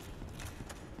Karim.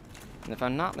 And if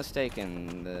I'm not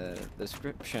mistaken, the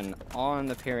description on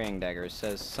the parrying dagger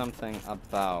says something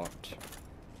about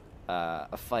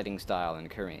a fighting style in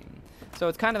Karim. So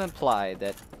it's kind of implied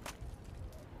that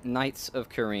Knights of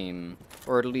Karim,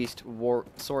 or at least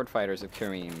sword fighters of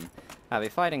Karim, have a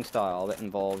fighting style that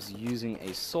involves using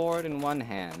a sword in one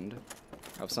hand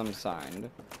of some kind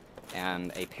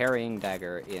and a parrying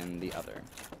dagger in the other.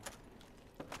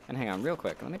 And hang on real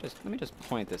quick, let me just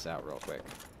point this out real quick.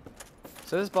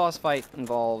 So this boss fight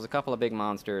involves a couple of big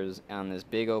monsters and this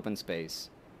big open space.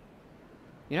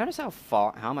 You notice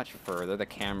how much further the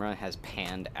camera has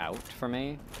panned out for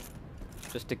me?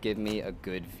 Just to give me a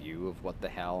good view of what the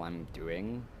hell I'm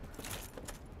doing.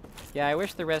 Yeah, I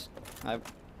wish the rest...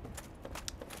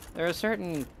 There are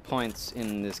certain points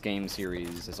in this game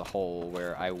series as a whole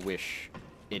where I wish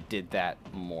it did that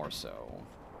more so.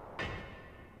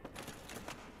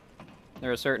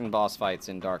 There are certain boss fights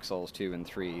in Dark Souls 2 and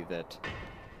 3 that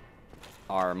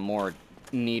are more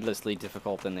needlessly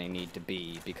difficult than they need to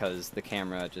be because the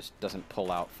camera just doesn't pull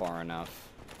out far enough.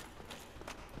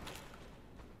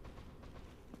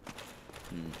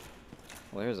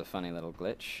 Well, here's a funny little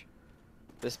glitch.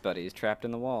 This buddy's trapped in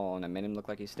the wall, and it made him look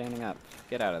like he's standing up.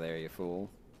 Get out of there, you fool.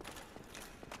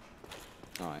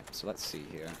 Alright, so let's see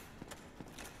here.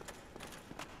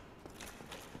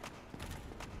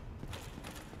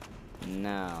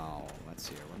 Now, let's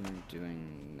see here. What am I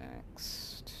doing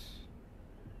next?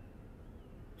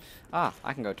 Ah,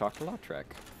 I can go talk to Lautrec.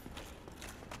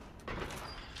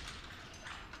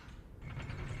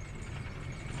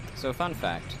 So, fun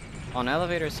fact. On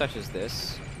elevators such as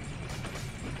this,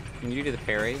 when you do the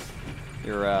parry,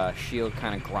 your shield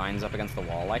kind of grinds up against the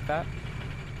wall like that.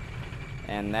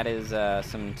 And that is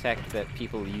some tech that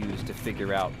people use to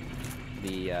figure out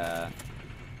the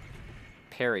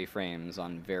parry frames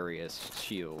on various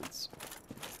shields.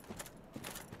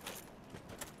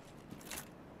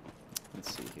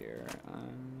 Let's see here.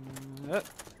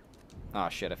 Oh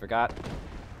shit, I forgot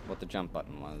what the jump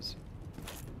button was.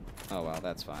 Oh well,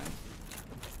 that's fine.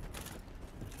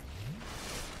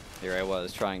 Here I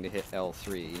was trying to hit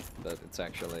L3, but it's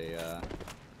actually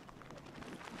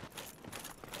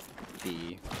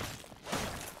B.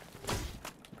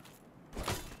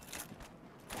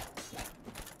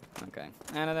 Okay,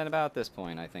 and then about this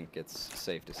point I think it's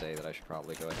safe to say that I should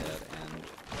probably go ahead and...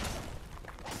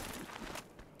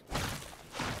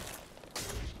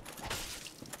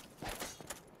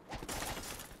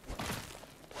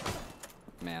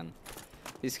 Man,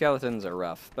 these skeletons are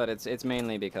rough, but it's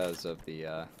mainly because of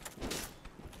the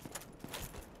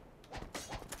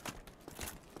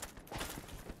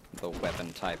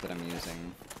weapon type that I'm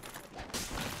using.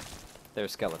 They're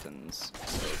skeletons,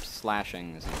 so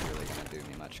slashing isn't really going to do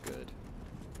me much good.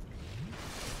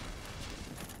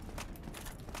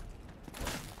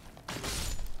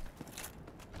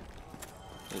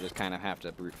 You just kind of have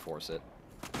to brute force it.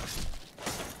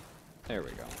 There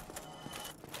we go.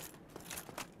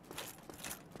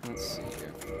 Let's see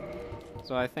here.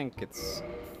 So I think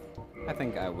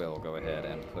I will go ahead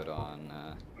and put on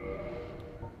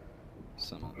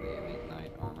some of the Elite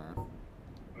Knight armor.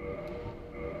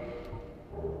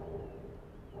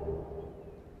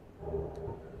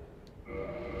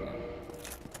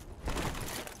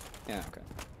 Yeah, okay.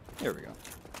 Here we go.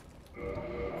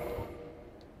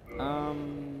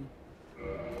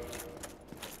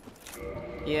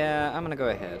 Yeah, I'm gonna go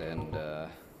ahead and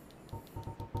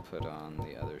put on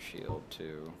the other shield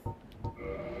too.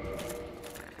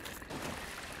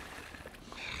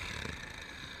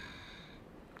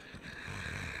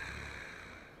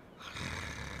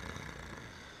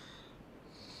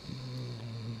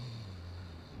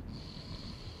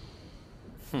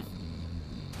 Is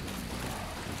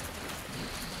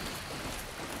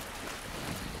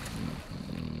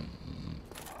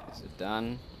it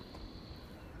done?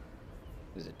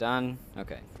 Is it done?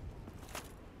 Okay.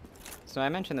 So I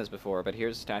mentioned this before, but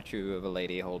here's a statue of a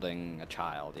lady holding a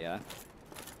child, yeah?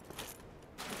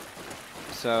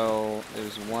 So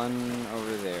there's one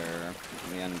over there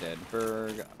in the Undead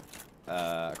Burg,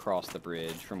 across the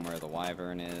bridge from where the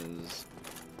Wyvern is.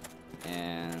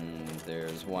 And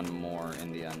there's one more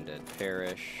in the Undead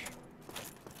Parish.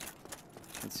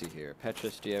 Let's see here.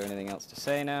 Petrus, do you have anything else to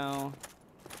say now?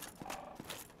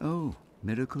 Oh,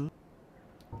 miracle?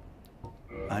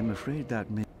 I'm afraid that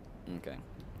may... Okay.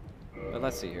 But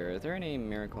let's see here. Is there any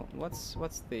miracle? What's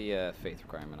the faith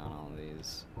requirement on all of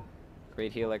these?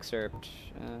 Great Heal Excerpt,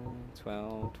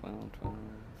 12,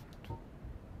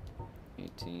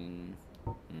 18.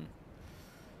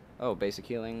 Oh, basic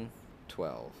healing,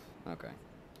 12. Okay.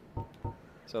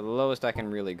 So the lowest I can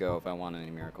really go if I want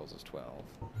any miracles is 12.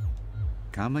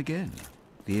 Come again.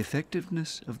 The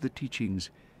effectiveness of the teachings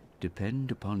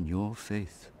depend upon your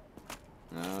faith.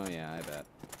 Oh, yeah, I bet.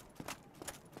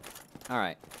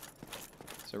 Alright.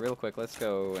 So real quick, let's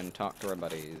go and talk to our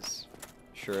buddies.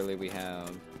 Surely we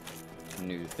have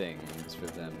new things for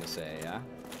them to say, yeah?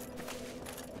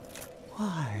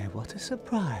 Why, what a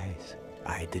surprise.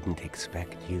 I didn't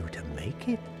expect you to make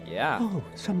it. Yeah. Oh,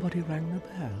 somebody rang the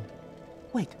bell.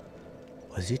 Wait,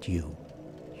 was it you?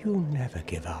 You never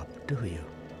give up, do you?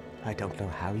 I don't know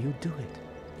how you do it.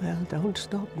 Well, don't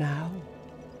stop now.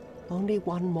 Only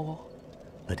one more.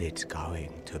 But it's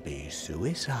going to be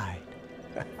suicide.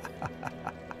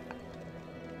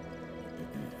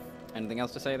 Anything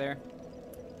else to say there?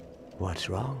 What's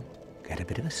wrong? Get a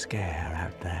bit of a scare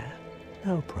out there?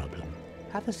 No problem.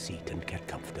 Have a seat and get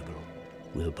comfortable.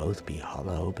 We'll both be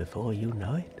hollow before you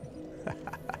know it.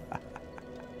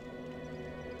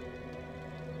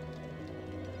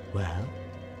 Well,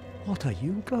 what are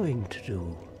you going to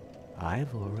do?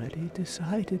 I've already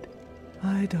decided.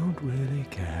 I don't really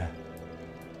care.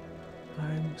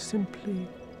 I'm simply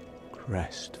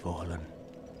crestfallen.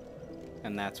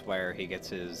 And that's where he gets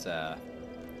his,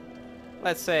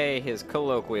 let's say his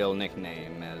colloquial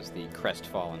nickname as the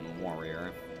Crestfallen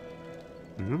Warrior.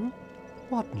 Hmm?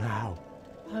 What now?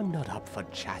 I'm not up for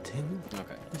chatting.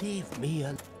 Okay. Leave me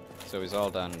alone. So he's all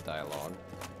done dialogue.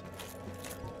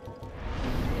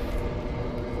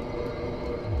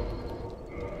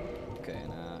 Okay,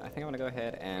 and I think I'm gonna go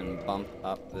ahead and bump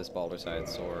up this Baldur's-Side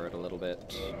sword a little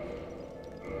bit.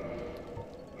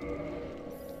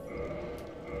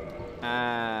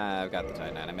 I've got the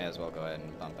Titanite. I may as well go ahead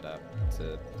and bump it up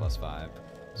to +5.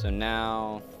 So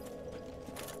now...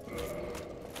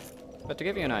 But to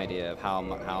give you an idea of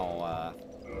how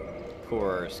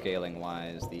poor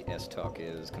scaling-wise the S-Toki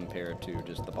is compared to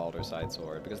just the Baldur's-Side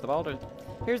sword, because the Baldur...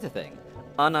 Here's the thing.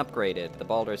 Unupgraded, the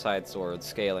Baldur's-Side sword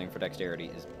scaling for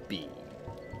dexterity is B.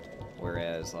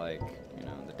 Whereas, like, you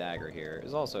know, the dagger here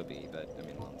is also B, but, I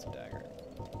mean, well, it's a dagger.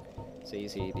 C,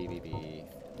 C, B, B, B.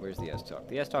 Where's the S-Toki?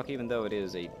 The S-Toki, even though it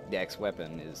is a dex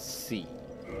weapon, is C.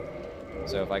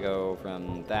 So if I go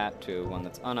from that to one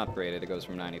that's unupgraded, it goes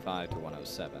from 95 to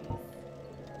 107.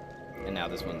 And now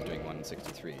this one's doing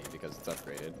 163 because it's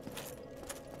upgraded.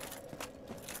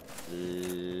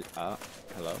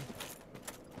 Hello?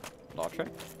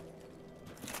 Lautrec?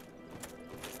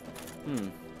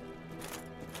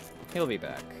 He'll be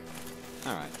back.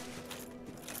 Alright.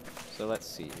 So let's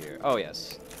see here. Oh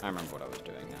yes, I remember what I was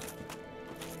doing now.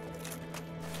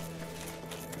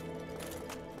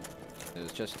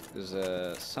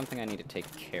 There's something I need to take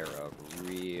care of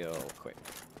real quick.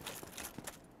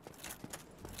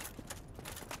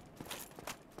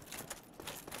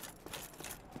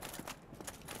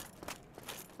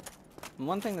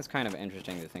 One thing that's kind of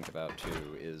interesting to think about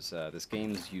too is this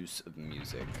game's use of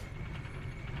music.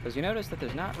 Because you notice that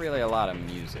there's not really a lot of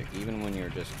music, even when you're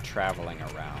just traveling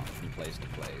around from place to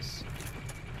place.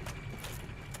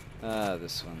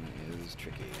 This one is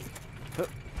tricky. Oh.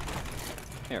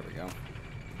 There we go.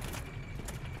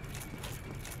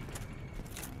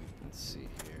 Let's see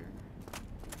here.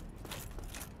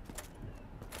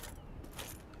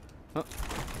 Oh,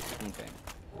 okay.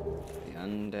 The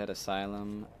Undead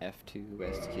Asylum, F2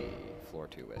 West Key. Floor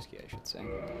 2 West Key, I should say.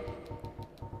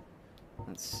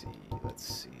 Let's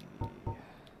see.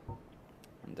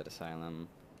 Undead Asylum,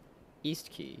 East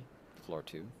Key, floor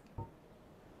 2.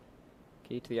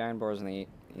 Key to the iron bars on the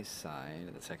east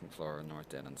side, the second floor, North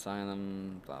Dead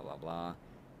Asylum, blah blah blah.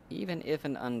 Even if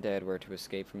an undead were to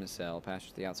escape from his cell, passage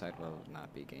to the outside will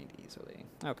not be gained easily.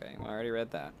 Okay, well, I already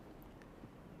read that.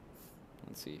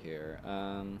 Let's see here.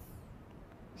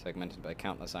 Segmented by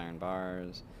countless iron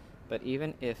bars. But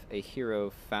even if a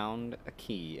hero found a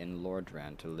key in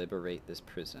Lordran to liberate this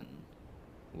prison,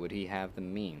 would he have the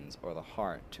means or the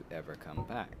heart to ever come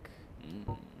back?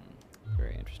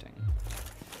 Very interesting.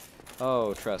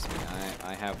 Oh, trust me,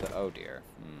 I have the... Oh dear.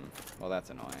 Well, that's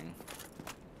annoying.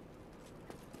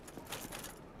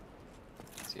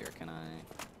 Let's see here, can I...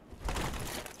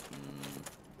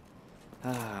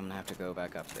 I'm gonna have to go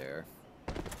back up there.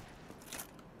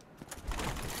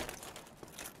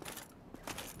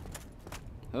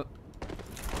 Oh.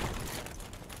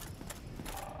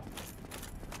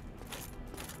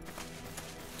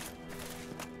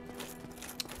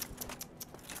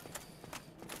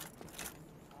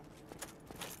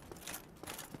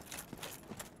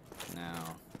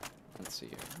 Now, let's see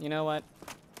here. You know what?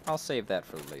 I'll save that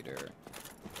for later.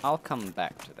 I'll come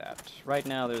back to that. Right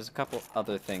now, there's a couple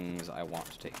other things I want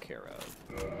to take care of.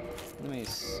 Let me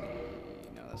see.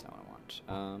 No, that's not what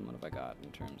I want. What have I got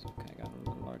in terms of... Okay, I got a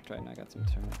little large trident. I got some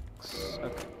turnips.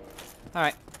 Okay.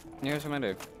 Alright. Here's what I'm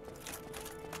gonna do.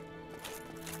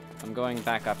 I'm going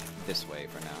back up this way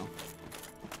for now.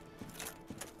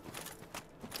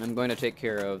 I'm going to take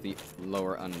care of the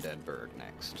lower undead bird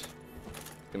next.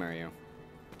 Come here, you.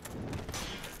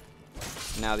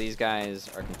 Now, these guys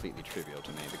are completely trivial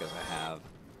to me because I have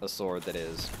a sword that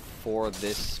is, for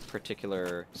this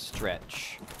particular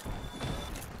stretch...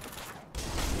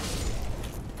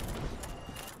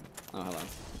 Oh, hello.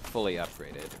 Fully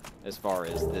upgraded, as far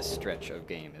as this stretch of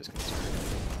game is concerned.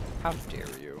 How dare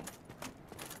you?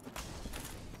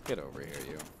 Get over here,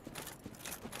 you.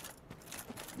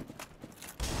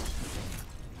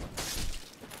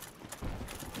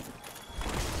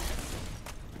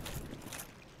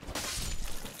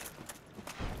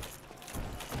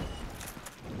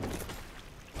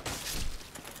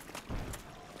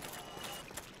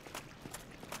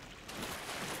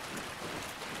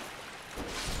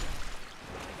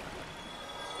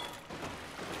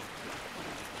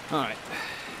 Alright.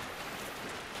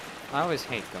 I always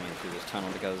hate going through this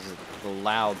tunnel because the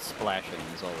loud splashing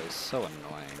is always so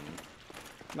annoying.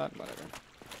 But whatever.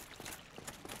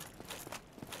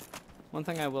 One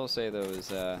thing I will say though is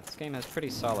this game has pretty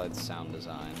solid sound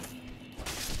design.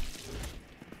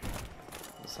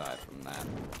 Aside from that.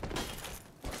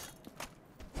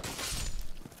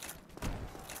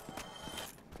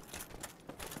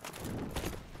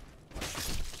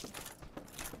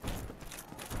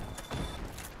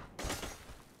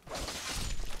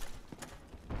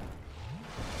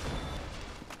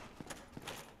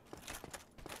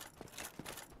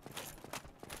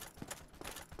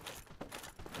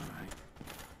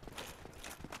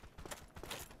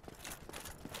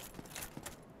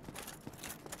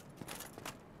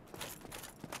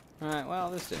 Alright, well,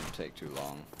 this didn't take too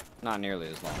long. Not nearly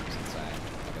as long since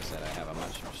like I said, I have a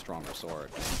much stronger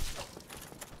sword.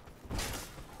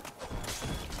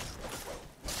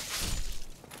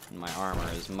 And my armor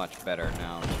is much better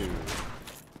now, too.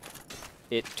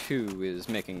 It, too, is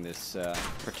making this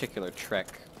particular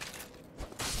trek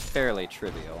fairly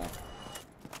trivial.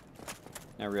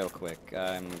 Now, real quick,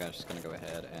 I'm just gonna go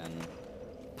ahead and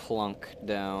plunk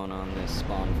down on this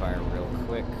bonfire real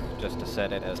quick, just to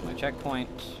set it as my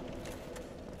checkpoint.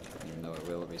 Even though it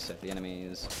will reset the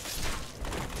enemies.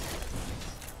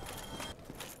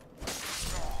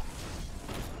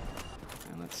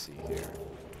 And let's see here.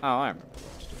 Oh, I remember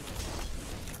what to do.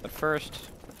 But first...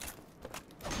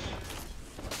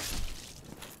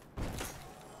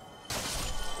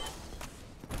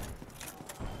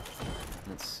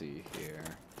 let's see here.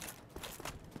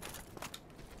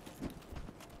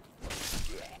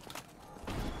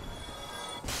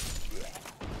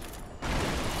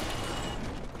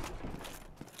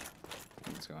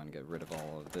 Let's go and get rid of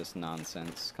all of this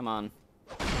nonsense. Come on.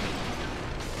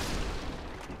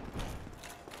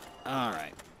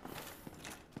 Alright.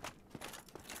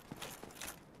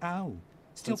 Oh.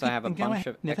 Since I have a bunch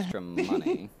of extra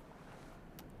money,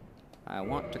 I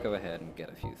want to go ahead and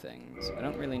get a few things. I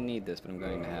don't really need this, but I'm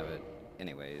going to have it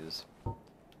anyways.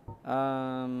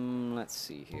 Let's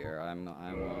see here. I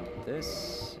want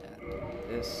this and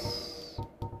this.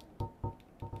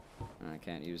 I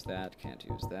can't use that, can't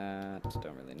use that.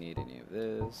 Don't really need any of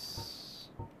this.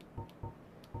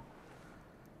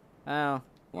 Well,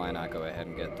 why not go ahead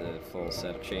and get the full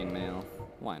set of chainmail?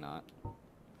 Why not?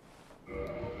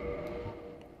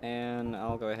 And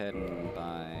I'll go ahead and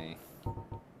buy...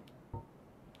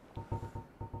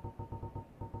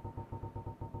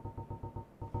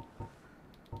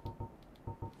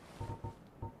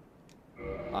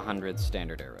 100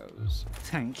 standard arrows.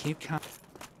 Thank you,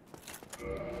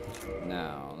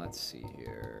 Now, let's see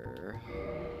here.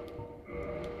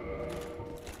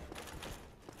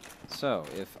 So,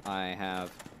 if I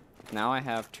have now I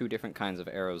have 2 different kinds of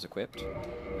arrows equipped,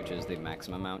 which is the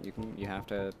maximum amount you have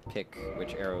to pick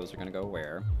which arrows are going to go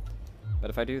where. But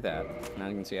if I do that, now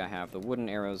you can see I have the wooden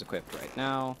arrows equipped right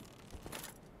now.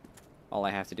 All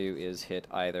I have to do is hit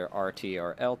either RT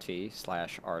or LT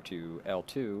slash R2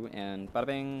 L2, and bada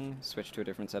bing, switch to a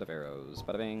different set of arrows.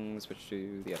 Bada bing, switch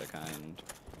to the other kind.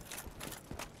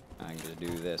 I'm going to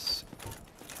do this.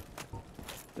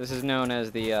 This is known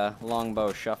as the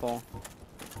longbow shuffle.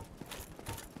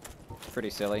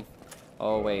 Pretty silly.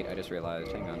 Oh wait, I just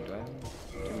realized. Hang on, do I have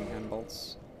too many hand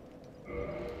bolts?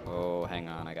 Oh, hang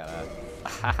on, I gotta...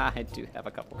 I do have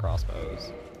a couple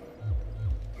crossbows.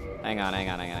 Hang on.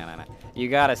 You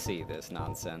gotta see this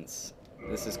nonsense.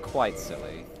 This is quite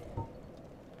silly.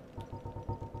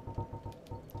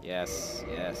 Yes.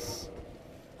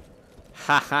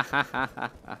 Ha ha ha ha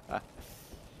ha ha.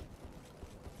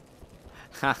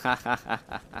 Ha ha ha ha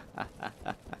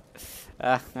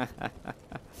ha ha.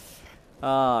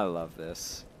 Oh, I love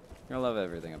this. I love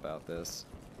everything about this.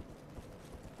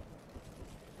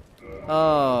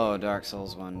 Oh, Dark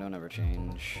Souls 1, don't ever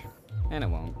change. And it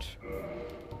won't.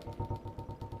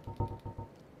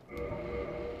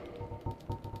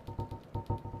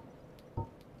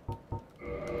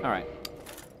 Alright.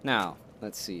 Now,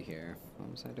 let's see here. What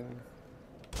was I doing?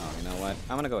 Oh, you know what?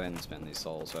 I'm gonna go ahead and spend these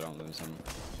souls so I don't lose them.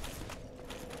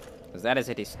 Because that is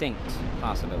a distinct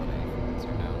possibility. So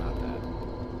no, not that.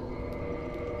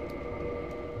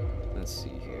 Let's see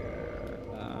here.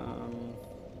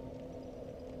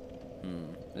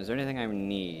 Is there anything I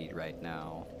need right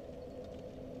now?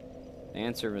 The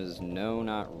answer is no,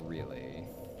 not really.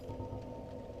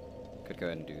 Could go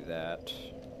ahead and do that.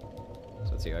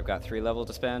 So let's see, I've got 3 levels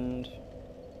to spend.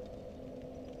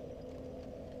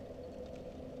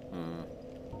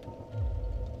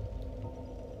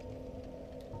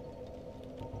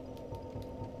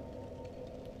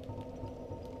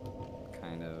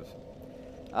 Kind of.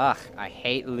 Ugh, I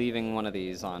hate leaving one of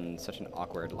these on such an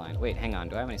awkward line. Wait, hang on,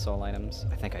 do I have any soul items?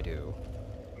 I think I do.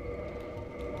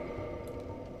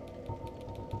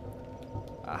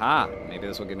 Aha! Maybe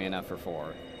this will give me enough for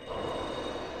 4.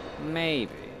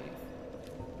 Maybe.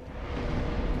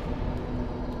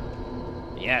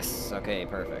 Yes! Okay,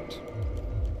 perfect.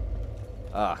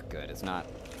 Ugh, good. It's not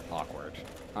awkward.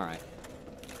 Alright.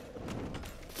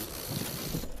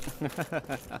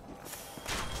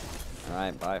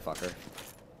 Alright, bye, fucker.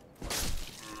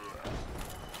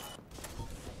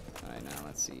 Alright, now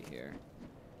let's see here.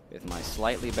 With my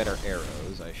slightly better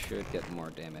arrows, I should get more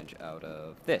damage out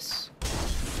of this.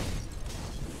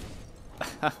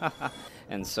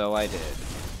 And so I did.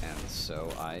 And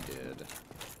so I did.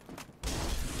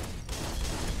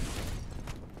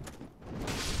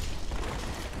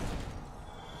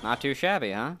 Not too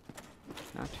shabby, huh?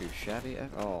 Not too shabby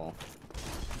at all.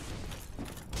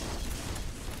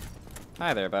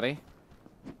 Hi there, buddy.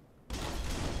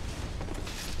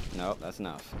 Nope, that's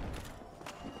enough.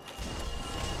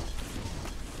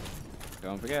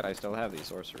 Don't forget, I still have these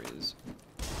sorceries.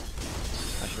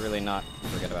 I should really not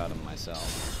forget about them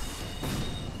myself.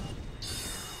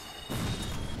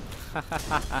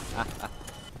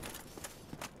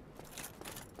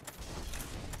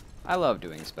 I love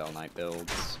doing Spell Knight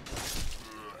builds.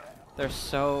 They're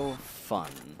so fun.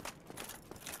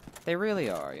 They really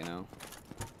are, you know?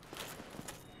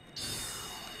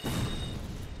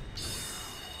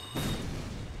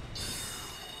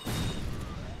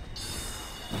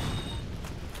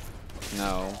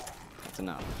 No, that's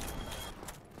enough.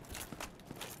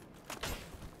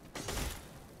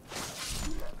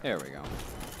 There we go.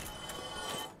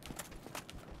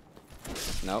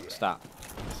 Nope, stop.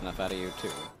 That's enough out of you, too.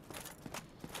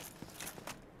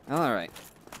 Alright.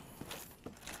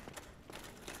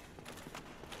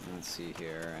 Let's see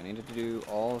here. I needed to do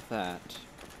all of that.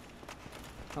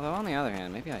 Although, on the other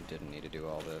hand, maybe I didn't need to do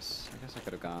all this. I guess I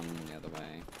could have gone the other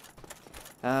way.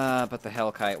 But the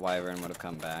Hellkite Wyvern would have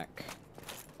come back.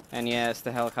 And yes,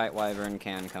 the Hellkite Wyvern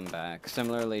can come back.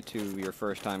 Similarly to your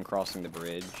first time crossing the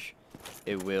bridge,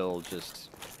 it will just...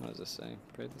 What does this say?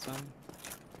 Pray the sun?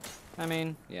 I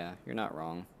mean, yeah, you're not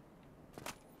wrong.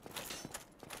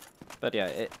 But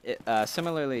yeah,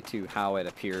 similarly to how it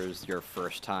appears your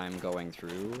first time going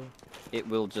through, it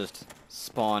will just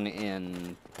spawn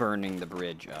in burning the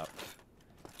bridge up.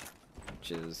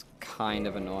 Which is kind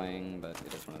of annoying, but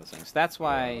it is one of those things. That's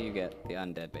why you get the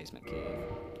undead basement key.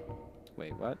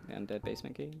 Wait, what? The undead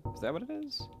basement key? Is that what it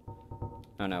is?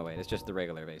 Oh no, wait, it's just the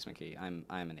regular basement key. I'm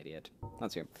an idiot.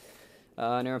 Let's see.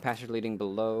 Narrow passage leading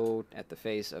below at the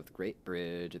face of the Great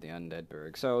Bridge of the Undead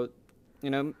Berg. So,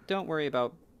 you know, don't worry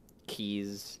about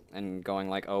keys and going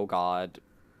like, oh god,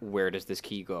 where does this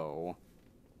key go?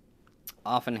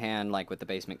 Offhand, like with the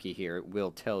basement key here, it will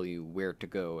tell you where to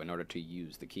go in order to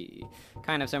use the key.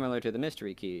 Kind of similar to the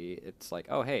mystery key. It's like,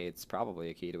 oh hey, it's probably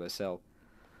a key to a cell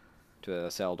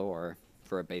door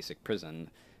for a basic prison.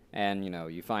 And, you know,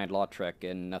 you find Lautrec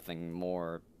in nothing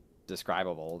more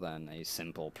describable than a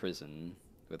simple prison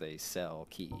with a cell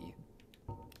key.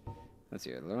 Let's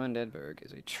see here. Lewandedberg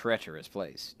is a treacherous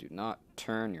place. Do not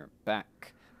turn your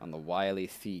back on the wily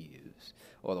thieves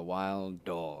or the wild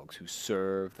dogs who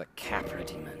serve the Capra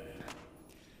demon.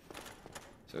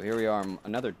 So here we are,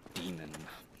 another demon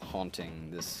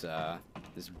haunting this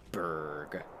this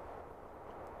burg.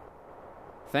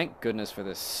 Thank goodness for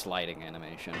this sliding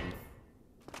animation,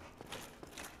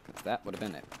 because that would have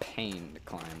been a pain to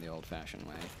climb the old-fashioned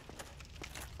way.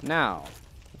 Now,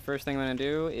 the first thing I'm going to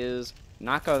do is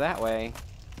not go that way.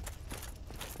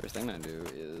 First thing I'm going to do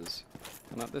is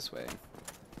come up this way.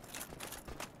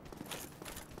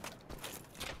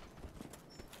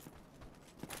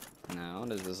 Now,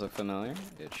 does this look familiar?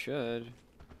 It should.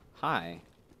 Hi.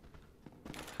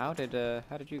 How did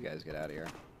you guys get out of here?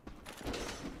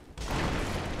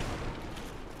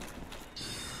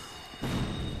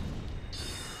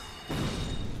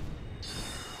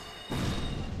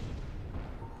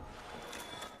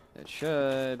 It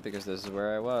should, because this is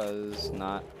where I was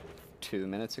not 2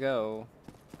 minutes ago.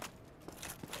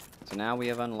 So now we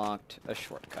have unlocked a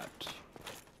shortcut.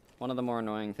 One of the more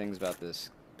annoying things about this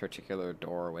particular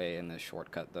doorway in this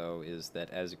shortcut, though, is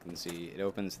that, as you can see, it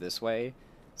opens this way,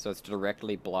 so it's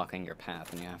directly blocking your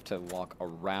path, and you have to walk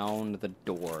around the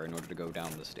door in order to go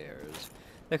down the stairs.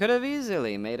 They could have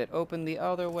easily made it open the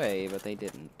other way, but they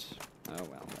didn't. Oh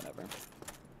well, whatever.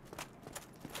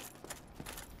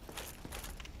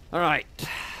 Alright,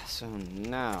 so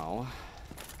now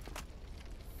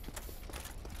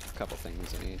a couple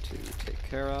things I need to take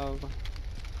care of.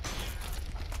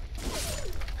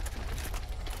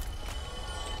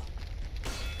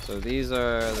 So these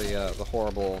are the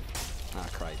horrible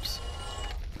cripes.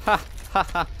 Ha ha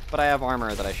ha! But I have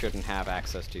armor that I shouldn't have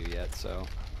access to yet, so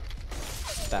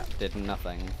that did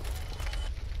nothing.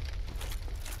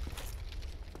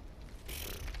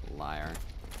 Liar.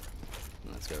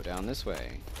 Let's go down this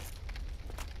way.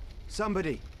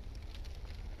 Somebody!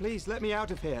 Please let me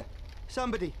out of here.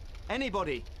 Somebody!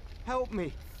 Anybody! Help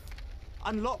me!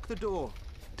 Unlock the door!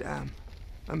 Damn.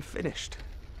 I'm finished.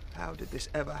 How did this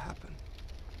ever happen?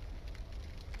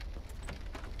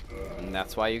 And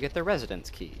that's why you get the residence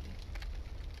key.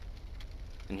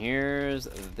 And here's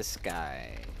this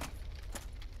guy.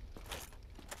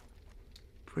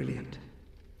 Brilliant.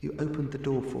 You opened the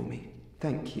door for me.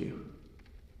 Thank you.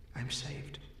 I'm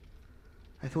saved.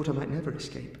 I thought I might never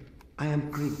escape. I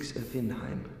am Griggs of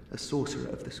Vinheim, a sorcerer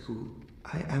of the school.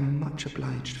 I am much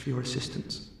obliged for your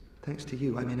assistance. Thanks to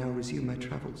you, I may now resume my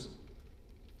travels.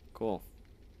 Cool.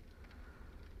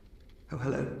 Oh,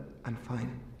 hello. I'm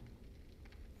fine.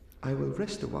 I will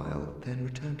rest a while, then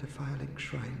return to Firelink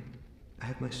Shrine. I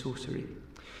have my sorcery,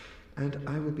 and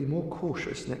I will be more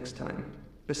cautious next time.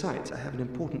 Besides, I have an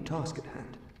important task at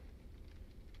hand.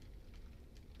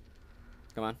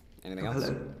 Come on. Anything Oh, else?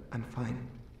 hello. I'm fine.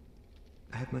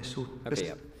 I have my sword. Okay,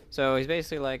 yep. So he's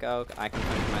basically like, oh, I can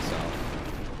finish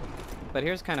myself. But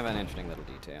here's kind of an interesting little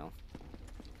detail.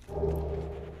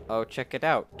 Oh, check it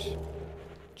out.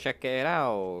 Check it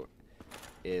out.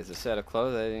 Is a set of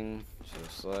clothing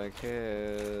just like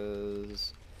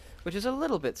his. Which is a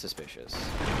little bit suspicious.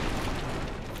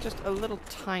 Just a little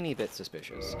tiny bit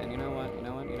suspicious. And you know what? You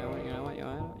know what? You know what? You know what? You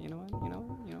know what? You know what? You know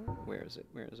what? You know what? Where is it?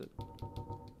 Where is it?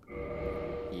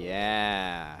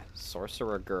 Yeah.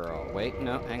 Sorcerer girl. Wait,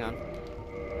 no, hang on.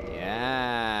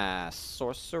 Yeah.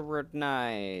 Sorcerer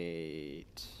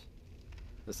knight.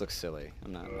 This looks silly.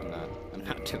 I'm not doing that.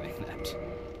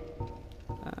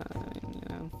 You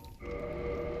know.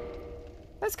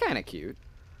 That's kind of cute.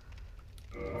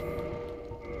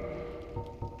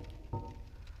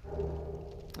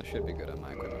 I should be good on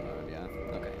my equipment mode, yeah.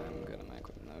 Okay, I'm good on my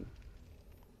equipment mode.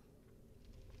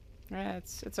 Yeah,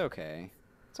 it's okay.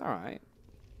 It's alright.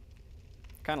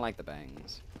 Kind of like the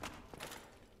bangs.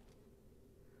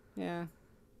 Yeah.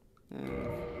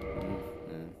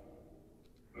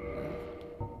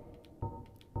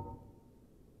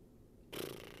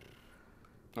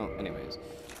 Oh, anyways.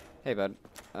 Hey, bud.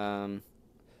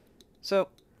 So,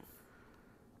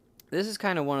 this is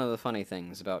kind of one of the funny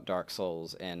things about Dark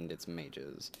Souls and its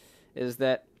mages, is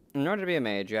that in order to be a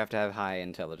mage, you have to have high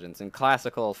intelligence. In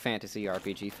classical fantasy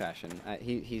RPG fashion,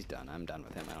 he's done. I'm done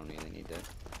with him. I don't really need to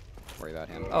worry about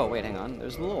him. Oh, wait, hang on.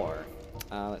 There's lore.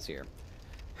 Let's see here.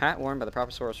 Hat worn by the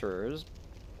proper sorcerers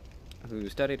who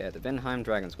studied at the Vinheim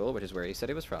Dragon School, which is where he said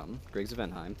he was from, Griggs of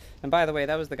Vinheim. And by the way,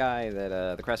 that was the guy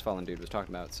that the crestfallen dude was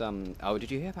talking about. Oh, did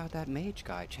you hear about that mage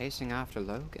guy chasing after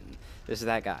Logan? This is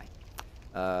that guy.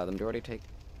 The majority take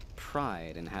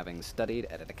pride in having studied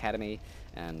at an academy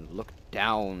and look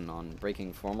down on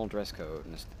breaking formal dress code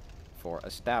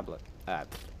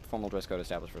formal dress code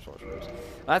established for sorcerers.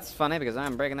 That's funny because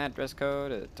I'm breaking that dress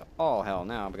code to all hell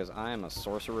now because I'm a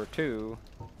sorcerer too.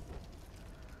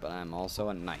 But I'm also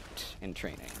a knight in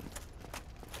training.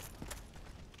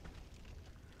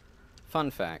 Fun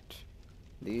fact,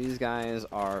 these guys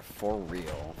are for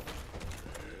real.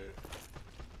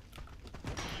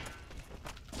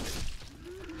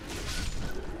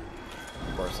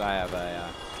 Of course, I have a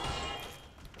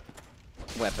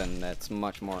weapon that's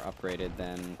much more upgraded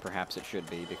than perhaps it should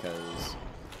be because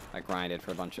I grinded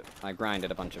a bunch of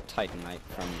Titanite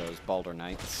from those Baldur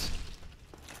Knights.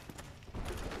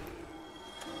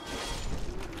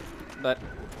 But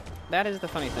that is the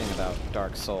funny thing about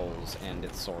Dark Souls and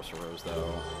its sorcerers,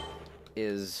 though,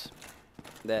 is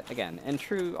that, again, in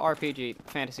true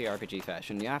fantasy RPG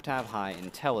fashion, you have to have high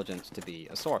intelligence to be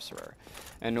a sorcerer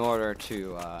in order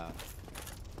to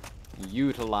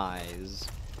utilize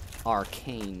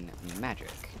arcane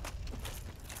magic.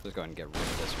 Let's go ahead and get rid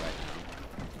of this right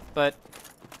now. But,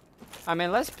 I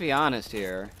mean, let's be honest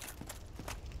here.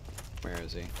 Where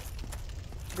is he?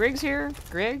 Griggs here?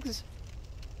 Griggs?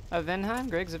 Of Vinheim?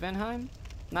 Griggs of Vinheim?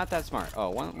 Not that smart. Oh,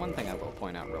 one thing I will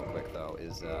point out real quick, though,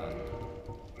 is,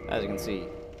 as you can see,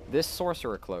 this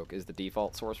Sorcerer Cloak is the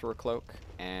default Sorcerer Cloak,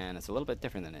 and it's a little bit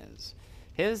different than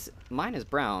his. Mine is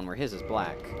brown, where his is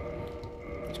black,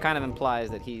 which kind of implies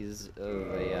that he's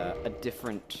of a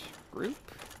different group,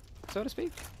 so to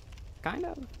speak. Kind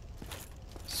of.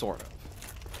 Sort of.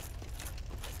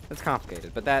 It's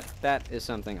complicated, but that is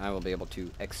something I will be able to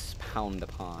expound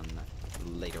upon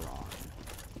later on.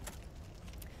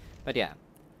 But yeah.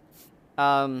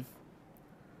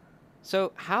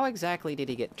 So how exactly did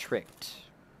he get tricked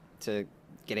to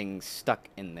getting stuck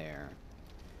in there?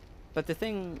 But the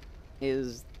thing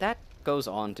is, that goes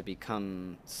on to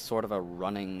become sort of a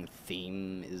running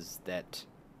theme, is that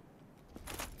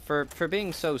for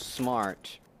being so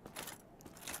smart,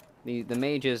 the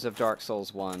mages of Dark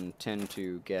Souls 1 tend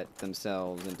to get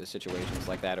themselves into situations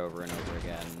like that over and over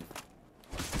again.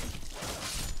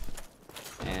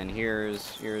 And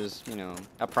here's you know,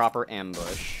 a proper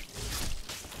ambush.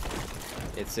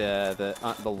 It's the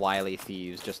wily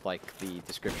thieves, just like the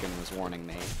description was warning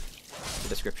me. The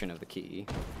description of the key.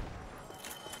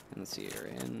 And let's see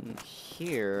here. In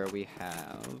here we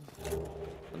have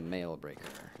the mail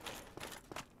breaker.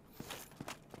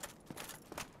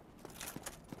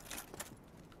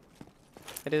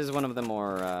 It is one of the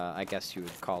more, I guess you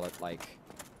would call it, like,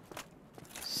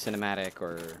 cinematic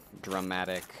or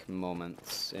dramatic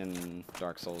moments in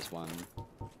Dark Souls 1.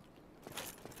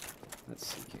 Let's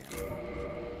see here.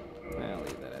 I'll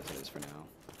leave that as it is for now.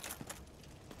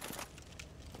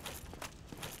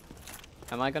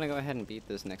 Am I gonna go ahead and beat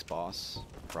this next boss?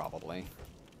 Probably.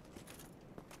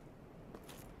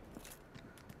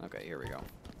 Okay, here we go.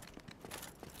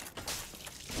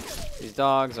 These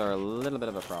dogs are a little bit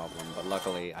of a problem, but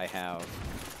luckily I have...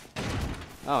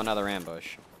 Oh, another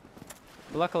ambush.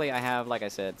 Luckily I have, like I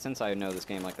said, since I know this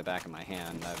game like the back of my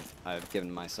hand, I've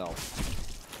given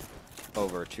myself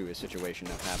over to a situation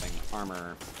of having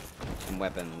armor and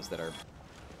weapons that are...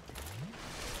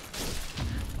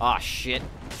 Aw, shit.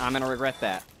 I'm gonna regret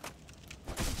that.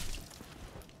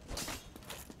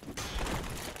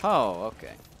 Oh,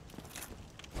 okay.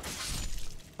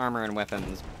 Armor and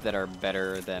weapons that are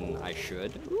better than I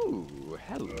should. Ooh,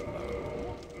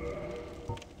 hello.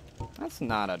 That's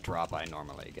not a drop I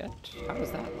normally get. How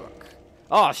does that look?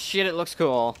 Oh, shit, it looks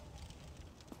cool.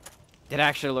 It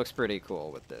actually looks pretty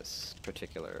cool with this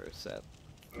particular set.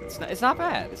 It's not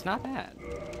bad. It's not bad.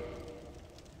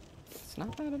 It's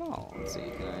not bad at all. Let's see,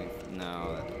 can I...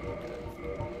 No, that doesn't look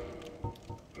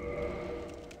good.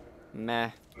 Meh.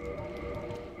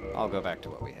 I'll go back to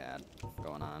what we had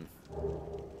going on.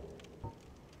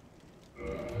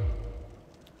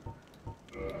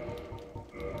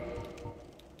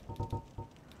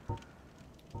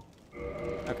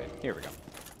 Okay, here we go.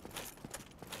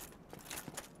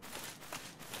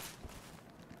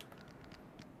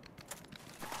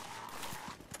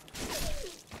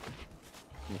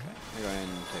 Okay, I'll go ahead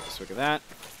and take a swig of that.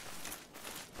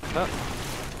 Up.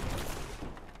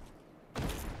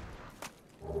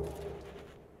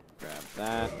 Grab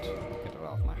that. Get it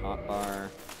off my hotbar.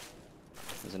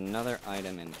 There's another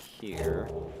item in here.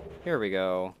 Here we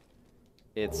go.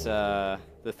 It's the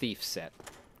thief set.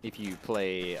 If you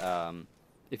play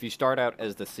if you start out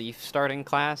as the thief starting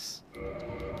class,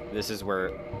 this is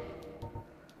where...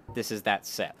 This is that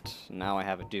set. Now I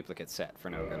have a duplicate set for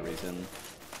no good reason.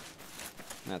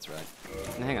 That's right.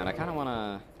 And hang on, I kind of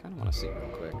wanna see real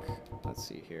quick. Let's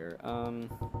see here.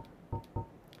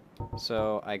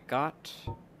 So I got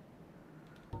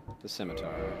the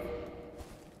scimitar.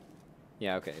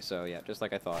 Yeah, okay. So yeah, just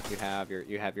like I thought, you have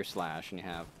your slash and you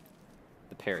have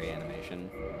the parry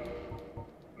animation.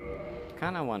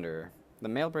 Kind of wonder, the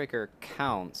Mailbreaker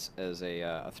counts as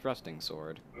a thrusting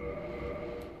sword.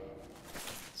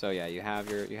 So yeah, you have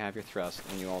your thrust,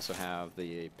 and you also have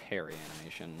the parry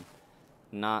animation.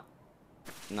 Not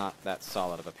that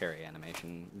solid of a parry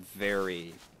animation.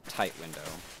 Very tight window.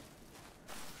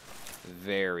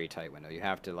 Very tight window. You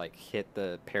have to like hit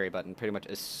the parry button pretty much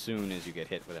as soon as you get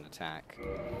hit with an attack.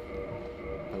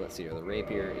 But let's see here. The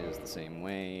rapier is the same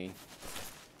way,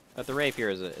 but the rapier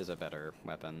is a better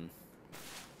weapon.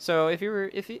 So if you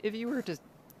were to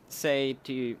say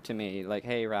to me like,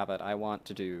 hey Rabbot, I want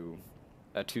to do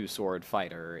a 2-sword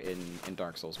fighter in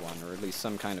Dark Souls 1, or at least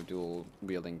some kind of dual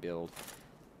wielding build,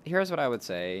 here's what I would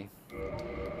say.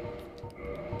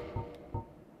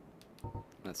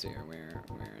 Let's see here, where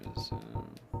is...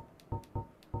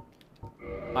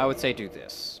 I would say do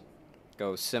this.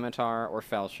 Go scimitar or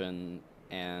falchion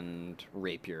and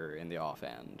rapier in the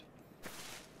offhand.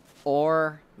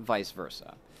 Or vice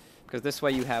versa. Because this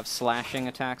way you have slashing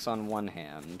attacks on one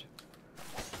hand,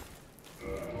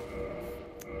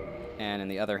 and in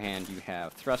the other hand you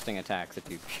have thrusting attacks that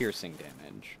do piercing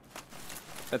damage.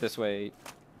 But this way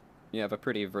you have a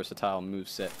pretty versatile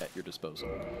moveset at your disposal.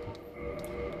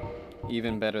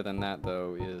 Even better than that,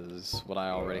 though, is what I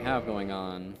already have going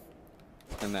on,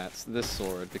 and that's this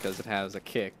sword, because it has a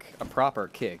kick, a proper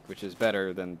kick, which is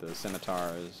better than the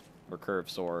scimitars or curved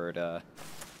sword,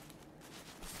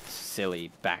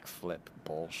 silly backflip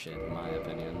bullshit, in my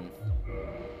opinion.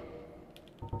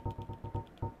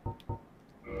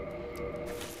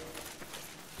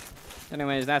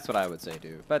 Anyways, that's what I would say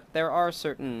do. But there are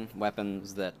certain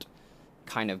weapons that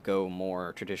kind of go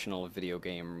more traditional video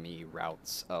game-y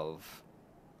routes of...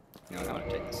 You know, I'm gonna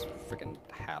take this freaking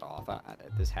hat off.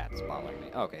 This hat is bothering me.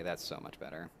 Okay, that's so much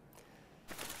better.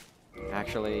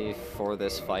 Actually, for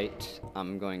this fight,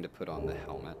 I'm going to put on the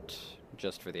helmet,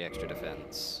 just for the extra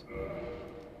defense.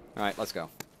 Alright, let's go.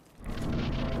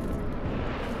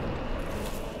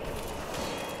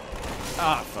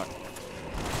 Ah, fuck.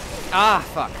 Ah,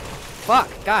 fuck. Fuck!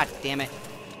 God damn it.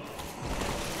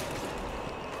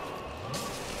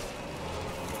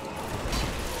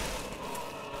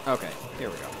 Okay, here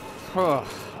we go.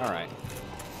 Alright.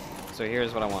 So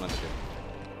here's what I wanted to do.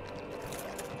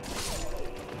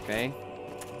 Okay.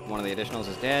 One of the additionals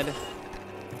is dead.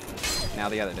 Now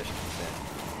the other additional is dead.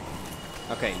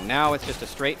 Okay, now it's just a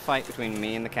straight fight between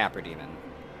me and the Capra Demon.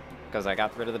 Because I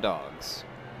got rid of the dogs.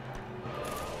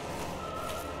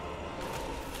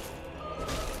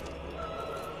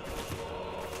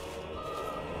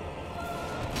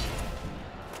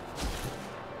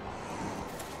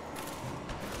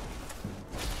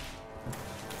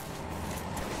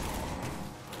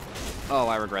 Oh,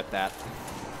 I regret that.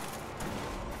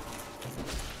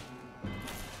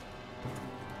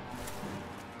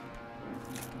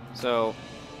 So,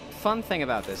 fun thing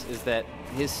about this is that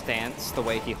his stance, the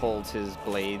way he holds his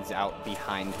blades out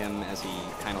behind him as he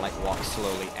kind of like walks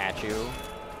slowly at you,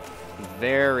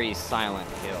 very Silent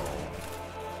Hill.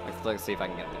 Like, let's see if I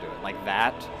can get him to do it. Like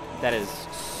that, that is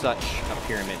such a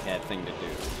Pyramid Head thing to do.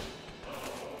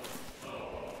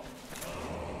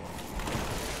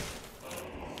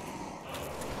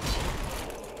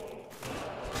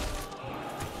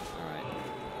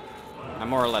 I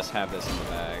more or less have this in the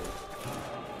bag.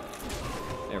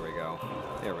 There we go.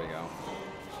 There we go.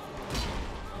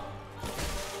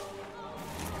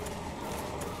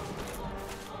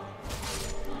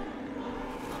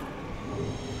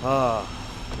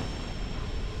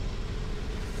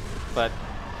 But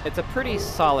it's a pretty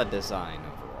solid design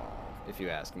overall, if you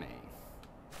ask me.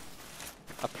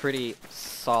 A pretty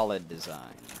solid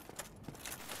design.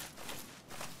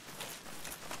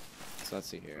 So let's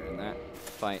see here, and that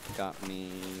fight got me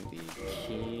the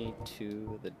key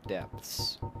to the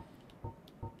depths.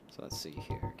 So let's see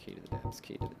here, key to the depths,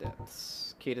 key to the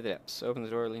depths, key to the depths. Open the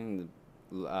door leading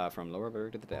from Lower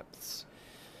Berg to the depths.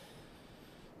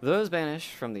 Those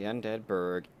banished from the undead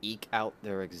Berg eke out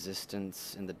their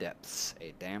existence in the depths,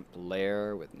 a damp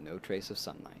lair with no trace of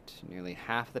sunlight. Nearly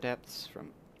half of the depths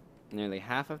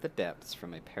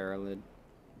from a parallel.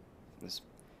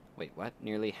 Wait, what?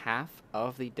 Nearly half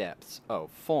of the depths,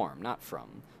 form, not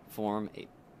from, form a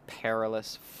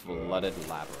perilous, flooded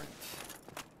labyrinth.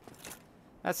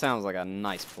 That sounds like a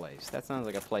nice place. That sounds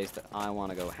like a place that I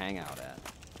want to go hang out at.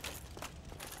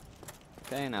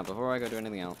 Okay, now before I go do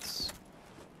anything else...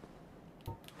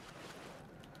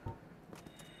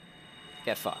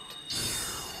 Get fucked.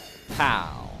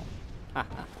 Pow!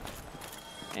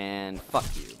 And fuck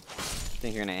you.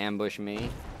 Think you're gonna ambush me?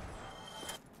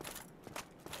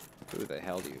 Who the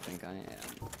hell do you think I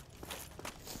am?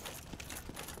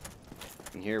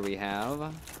 And here we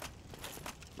have...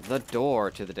 the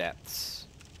door to the depths.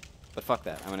 But fuck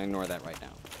that. I'm gonna ignore that right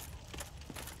now.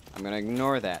 I'm gonna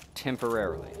ignore that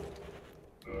temporarily.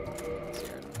 Let's see,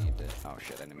 I don't need to... Oh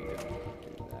shit, I didn't mean to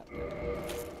do that.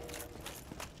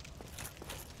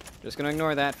 Just gonna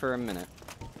ignore that for a minute.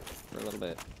 For a little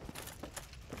bit.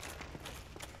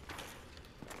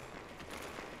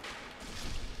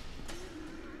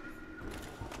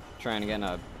 Trying to get in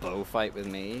a bow fight with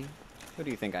me? Who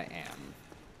do you think I am?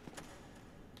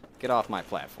 Get off my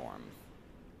platform,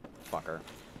 fucker.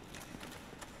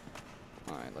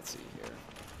 Alright, let's see here.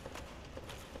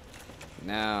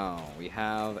 Now, we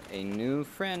have a new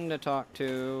friend to talk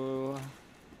to.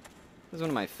 This is one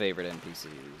of my favorite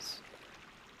NPCs,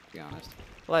 to be honest.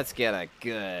 Let's get a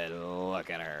good look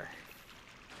at her.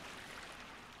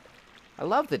 I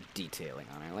love the detailing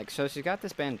on her. Like, so she's got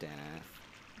this bandana.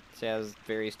 She has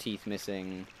various teeth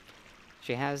missing.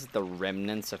 She has the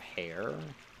remnants of hair.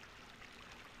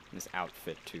 This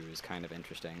outfit, too, is kind of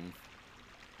interesting.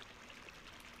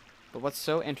 But what's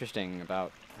so interesting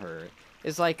about her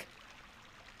is, like,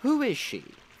 who is she?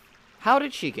 How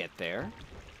did she get there?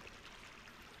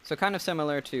 So kind of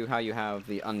similar to how you have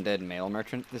the undead male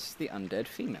merchant, this is the undead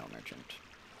female merchant.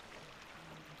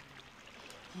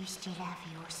 You still have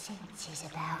your senses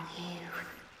about you.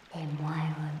 Then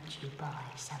why won't you buy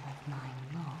some of my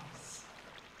moss?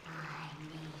 I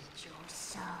need your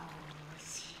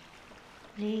souls.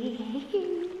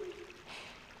 Please.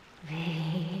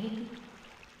 Please.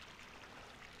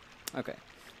 Okay,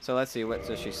 so let's see, what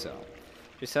does she sell?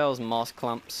 She sells moss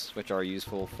clumps, which are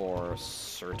useful for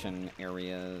certain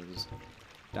areas.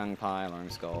 Dung pile,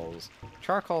 orange skulls.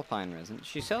 Charcoal pine resin.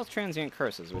 She sells transient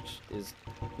curses, which is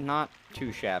not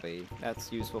too shabby.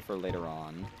 That's useful for later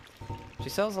on. She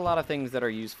sells a lot of things that are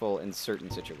useful in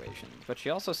certain situations, but she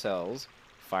also sells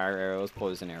fire arrows,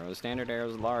 poison arrows, standard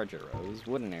arrows, large arrows,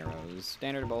 wooden arrows,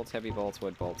 standard bolts, heavy bolts,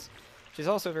 wood bolts. She's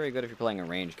also very good if you're playing a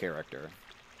ranged character.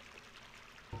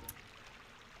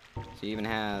 She even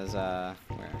has, where?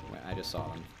 I just saw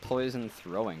them. Poison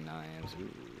throwing knives,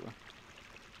 ooh.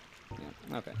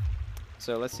 Yeah, okay.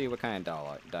 So let's see what kind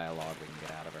of dialogue we can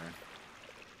get out of her.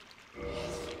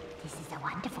 This is a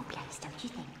wonderful place, don't you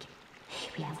think?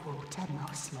 We have water,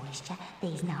 moss, moisture,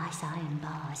 these nice iron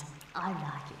bars. I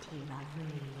like it here, I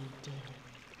really do.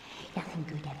 Nothing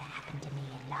good ever happened to me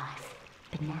in life.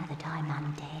 But now that I'm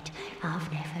undead,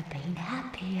 I've never been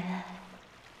happier.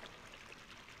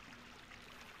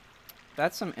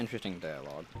 That's some interesting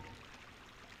dialogue.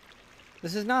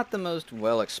 This is not the most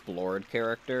well-explored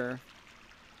character,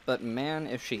 but man,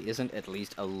 if she isn't at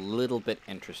least a little bit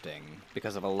interesting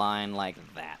because of a line like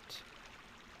that.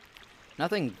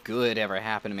 Nothing good ever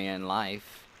happened to me in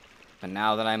life, but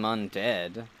now that I'm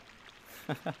undead,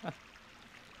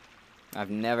 I've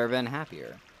never been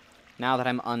happier. Now that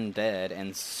I'm undead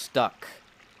and stuck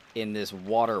in this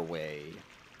waterway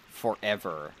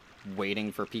forever,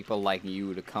 waiting for people like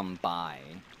you to come by.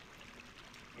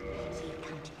 You've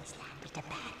come to this land at a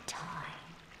bad time.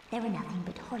 There are nothing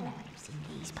but hollows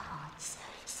in these parts.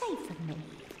 Save for me,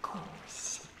 of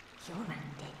course. You're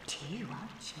undead too,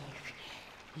 aren't you?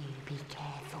 You be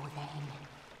careful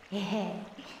then.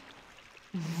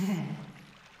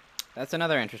 That's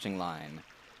another interesting line.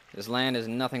 This land is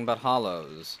nothing but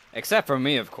hollows. Except for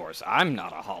me, of course. I'm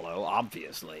not a hollow,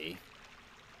 obviously.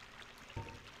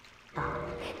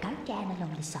 Go down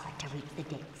along the side to reach the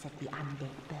depths of the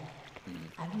undead berg.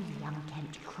 Only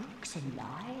unkempt crooks and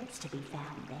liars to be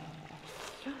found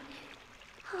there.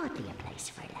 Hardly a place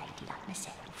for a lady like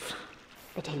myself.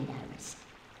 But who knows?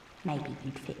 Maybe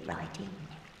you'd fit right in.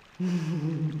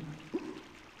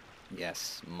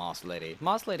 Yes, Moss Lady.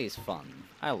 Moss Lady's fun.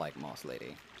 I like Moss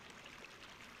Lady.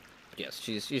 But yes,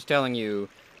 she's telling you,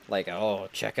 like, oh,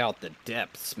 check out the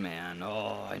depths, man.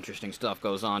 Oh, interesting stuff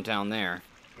goes on down there.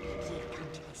 You've come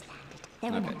to this land.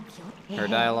 There are none of your... Her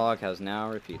dialogue has now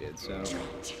repeated, so...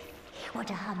 What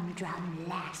a humdrum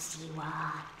lass you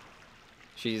are.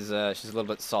 She's a little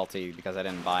bit salty because I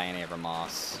didn't buy any of her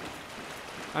moss.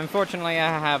 Unfortunately,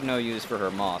 I have no use for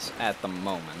her moss at the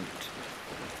moment.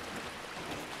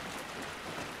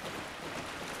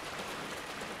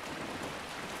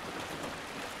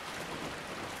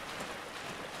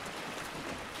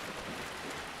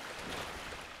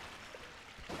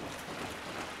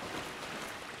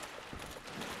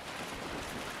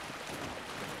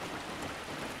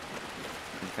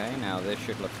 Okay, now this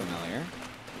should look familiar.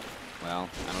 Well,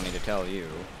 I don't need to tell you.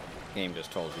 The game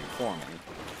just told you for me.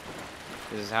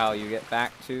 This is how you get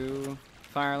back to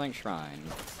Firelink Shrine.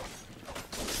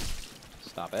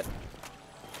 Stop it.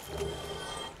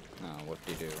 Oh,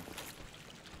 whoop-de-doo.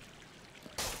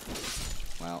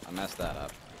 Well, I messed that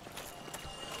up.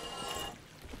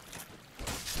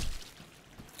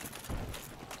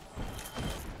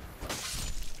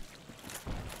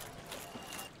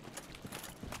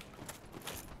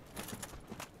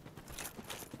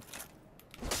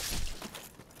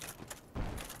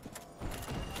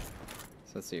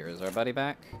 So let's see here. Is our buddy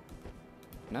back?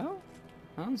 No?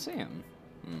 I don't see him.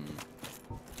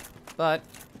 But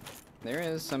there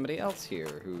is somebody else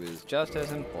here who is just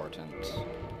as important.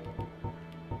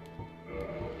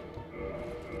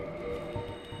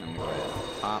 I'm going to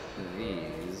pop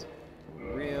these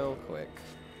real quick.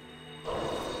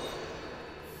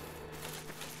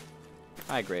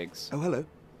 Hi, Griggs. Oh, hello.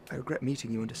 I regret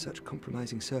meeting you under such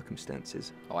compromising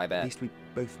circumstances. Oh, I bet. At least we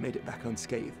both made it back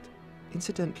unscathed.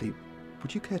 Incidentally,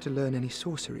 would you care to learn any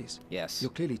sorceries? Yes. You're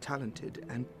clearly talented,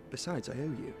 and besides, I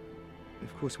owe you.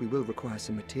 Of course, we will require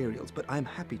some materials, but I'm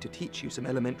happy to teach you some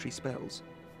elementary spells.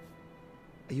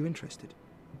 Are you interested?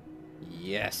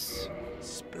 Yes.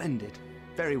 Splendid.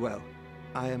 Very well.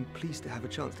 I am pleased to have a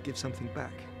chance to give something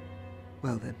back.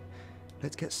 Well then,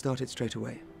 let's get started straight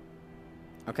away.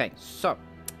 Okay, so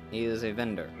he is a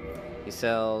vendor. He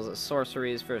sells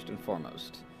sorceries first and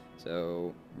foremost.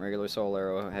 So, regular soul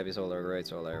arrow, heavy soul arrow, great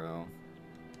soul arrow.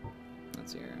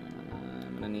 Let's see here.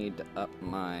 I'm gonna need to up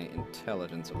my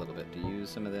intelligence a little bit to use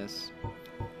some of this.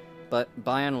 But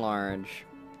by and large,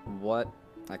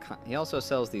 he also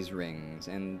sells these rings,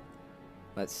 and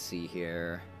let's see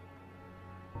here.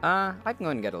 I can go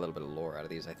ahead and get a little bit of lore out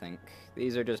of these, I think.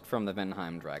 These are just from the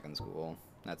Vinheim Dragon School.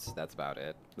 That's about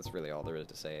it. That's really all there is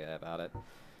to say about it.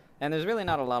 And there's really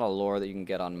not a lot of lore that you can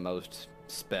get on most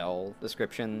spell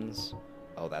descriptions.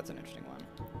 Oh, that's an interesting one.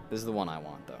 This is the one I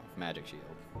want, though. Magic Shield.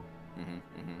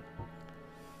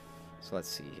 So let's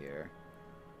see here.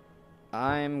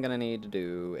 I'm gonna need to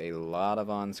do a lot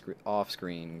of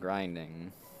off-screen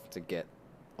grinding to get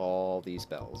all these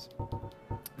spells.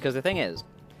 Because the thing is,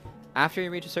 after you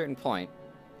reach a certain point,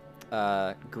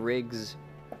 Griggs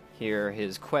here,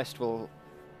 his quest will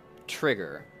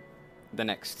trigger the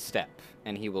next step,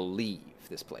 and he will leave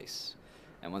this place.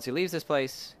 And once he leaves this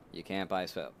place, you can't buy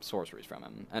sorceries from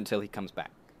him until he comes back.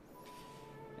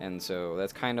 And so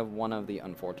that's kind of one of the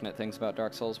unfortunate things about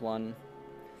Dark Souls 1.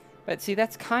 But see,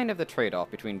 that's kind of the trade-off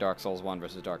between Dark Souls 1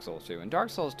 versus Dark Souls 2. In Dark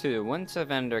Souls 2, once a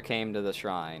vendor came to the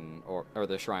shrine, or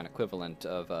the shrine equivalent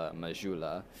of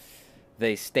Majula,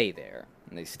 they stay there.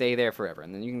 And they stay there forever.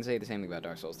 And then you can say the same thing about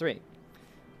Dark Souls 3.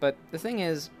 But the thing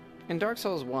is, in Dark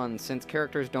Souls 1, since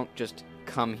characters don't just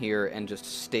come here and just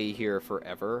stay here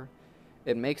forever,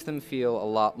 it makes them feel a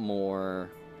lot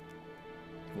more...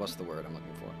 What's the word I'm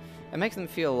looking for? It makes them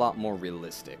feel a lot more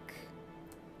realistic.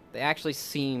 They actually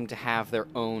seem to have their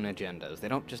own agendas. They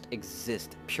don't just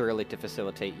exist purely to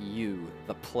facilitate you,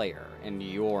 the player, and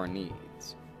your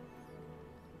needs.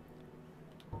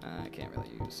 I can't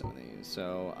really use some of these,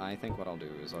 so I think what I'll do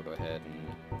is I'll go ahead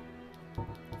and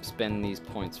spend these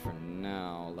points for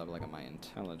now, leveling up my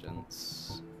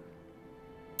intelligence.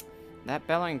 That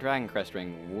Bellowing Dragon Crest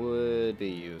Ring would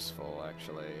be useful,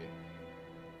 actually.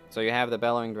 So you have the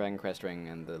Bellowing Dragon Crest Ring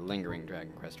and the Lingering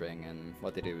Dragon Crest Ring, and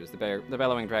what they do is the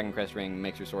Bellowing Dragon Crest Ring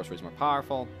makes your sorceries more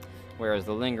powerful, whereas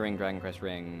the Lingering Dragon Crest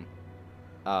Ring,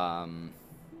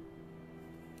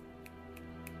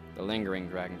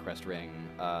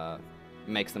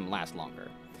 makes them last longer.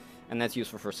 And that's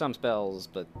useful for some spells,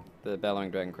 but the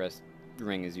Bellowing Dragon Crest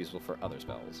Ring is useful for other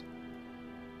spells.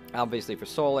 Obviously for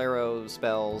soul arrows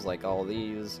spells, like all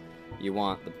these, you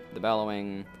want the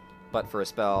Bellowing. But for a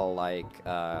spell like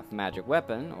Magic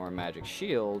Weapon or Magic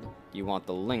Shield, you want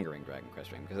the Lingering Dragon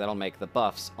Crest Ring, because that'll make the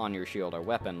buffs on your shield or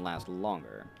weapon last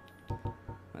longer.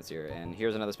 Let's see here, and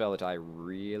here's another spell that I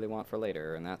really want for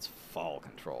later, and that's Fall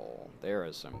Control. There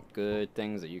are some good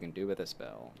things that you can do with this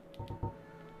spell,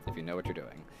 if you know what you're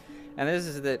doing. And this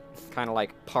is the kind of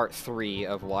like part 3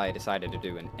 of why I decided to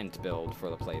do an int build for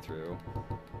the playthrough.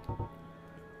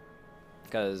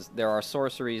 Because there are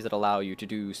sorceries that allow you to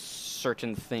do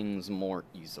certain things more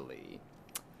easily.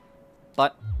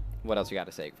 But, what else you got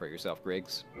to say for yourself,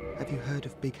 Griggs? Have you heard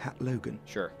of Big Hat Logan?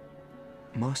 Sure.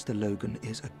 Master Logan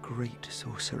is a great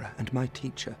sorcerer and my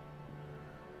teacher.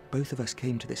 Both of us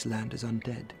came to this land as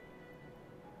undead.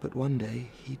 But one day,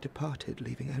 he departed,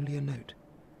 leaving only a note.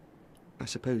 I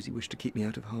suppose he wished to keep me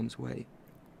out of harm's way.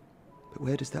 But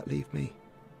where does that leave me?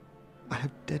 I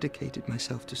have dedicated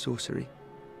myself to sorcery.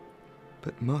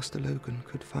 but Master Logan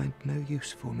could find no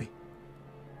use for me.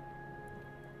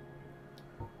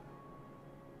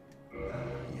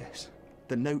 Yes,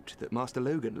 the note that Master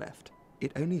Logan left.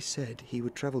 It only said he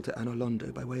would travel to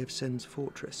Anolondo by way of Sen's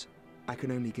fortress. I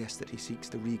can only guess that he seeks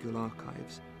the regal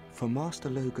archives, for Master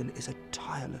Logan is a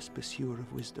tireless pursuer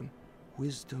of wisdom.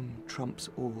 Wisdom trumps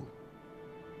all.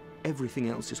 Everything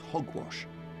else is hogwash.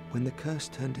 When the curse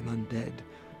turned him undead,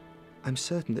 I'm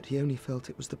certain that he only felt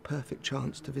it was the perfect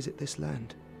chance to visit this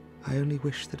land. I only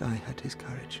wish that I had his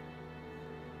courage.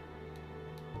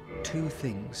 2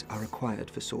 things are required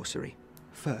for sorcery.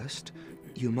 First,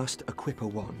 you must equip a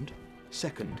wand.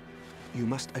 Second, you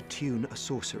must attune a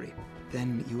sorcery.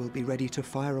 Then you will be ready to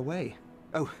fire away.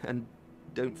 Oh, and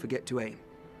don't forget to aim.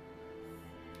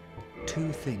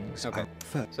 2 things. Okay.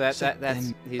 First, So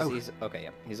that's he's okay. Yeah,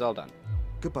 he's all done.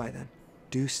 Goodbye then.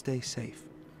 Do stay safe.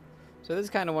 So this is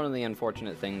kind of one of the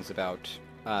unfortunate things about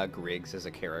Griggs as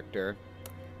a character,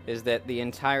 is that the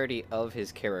entirety of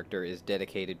his character is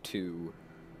dedicated to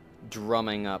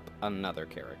drumming up another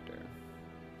character.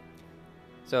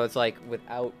 So it's like,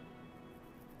 without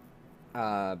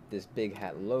this big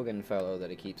hat Logan fellow that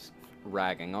he keeps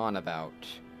ragging on about,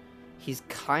 he's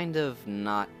kind of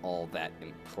not all that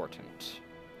important.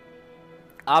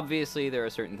 Obviously, there are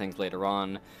certain things later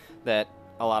on that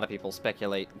a lot of people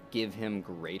speculate give him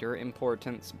greater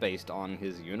importance based on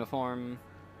his uniform.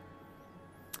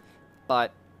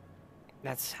 But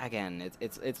that's, again,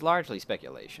 it's largely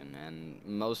speculation, and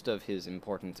most of his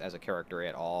importance as a character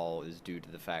at all is due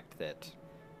to the fact that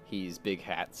he's Big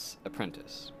Hat's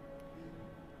apprentice,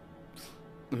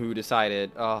 who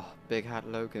decided, oh, Big Hat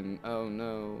Logan, oh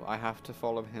no, I have to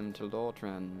follow him to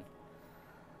Lortren.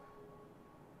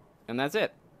 And that's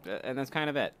it. And that's kind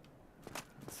of it.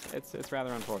 It's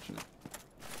rather unfortunate.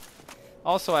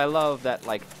 Also, I love that,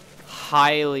 like,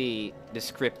 highly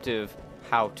descriptive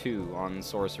how-to on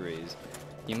sorceries.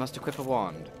 You must equip a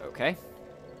wand, okay?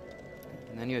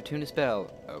 And then you attune a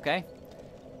spell, okay?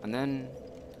 And then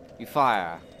you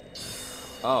fire.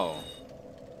 Oh.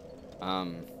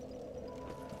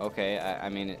 Okay, I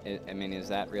mean, is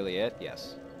that really it?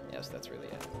 Yes. Yes, that's really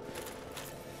it.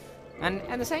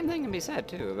 And the same thing can be said,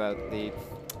 too, about the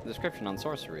description on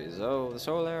sorceries. Oh, the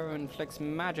soul arrow inflicts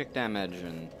magic damage,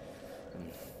 and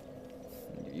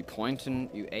you point and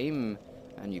you aim,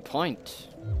 and you point,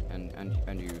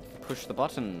 and you push the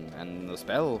button, and the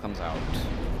spell comes out.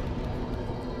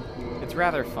 It's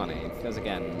rather funny, because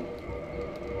again,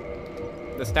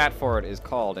 the stat for it is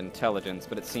called intelligence,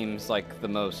 but it seems like the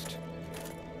most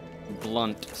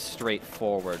blunt,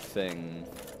 straightforward thing.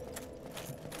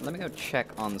 Let me go check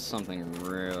on something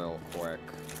real quick.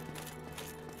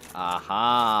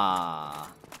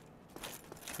 Aha!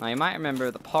 Now, you might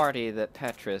remember the party that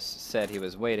Petrus said he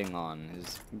was waiting on,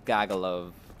 his gaggle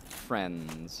of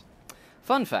friends.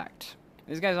 Fun fact,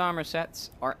 these guys' armor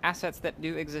sets are assets that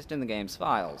do exist in the game's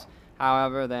files.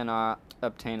 However, they're not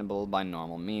obtainable by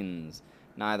normal means.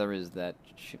 Neither is that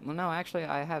well, no, actually,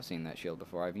 I have seen that shield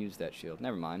before. I've used that shield.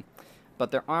 Never mind.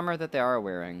 But their armor that they are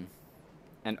wearing,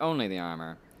 and only the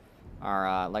armor,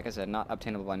 are, like I said, not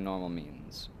obtainable by normal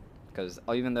means. Because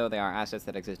even though they are assets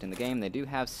that exist in the game, they do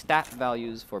have stat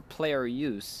values for player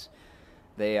use.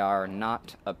 They are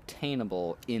not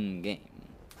obtainable in-game.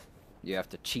 You have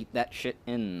to cheat that shit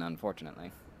in,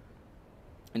 unfortunately.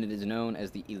 And it is known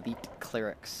as the Elite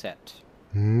Cleric set.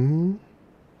 Hmm?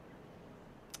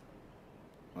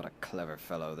 What a clever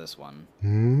fellow, this one.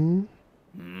 Hmm?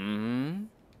 Hmm?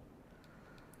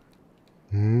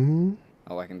 Hmm?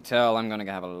 Oh, I can tell I'm gonna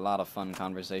have a lot of fun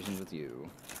conversations with you.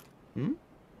 Hmm?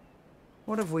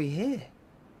 What have we here?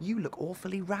 You look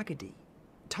awfully raggedy.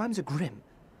 Times are grim.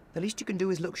 The least you can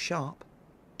do is look sharp.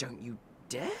 Don't you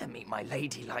dare meet my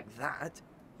lady like that.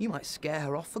 You might scare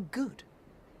her off for good.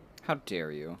 How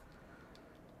dare you?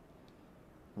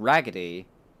 Raggedy?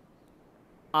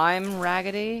 I'm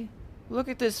raggedy? Look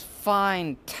at this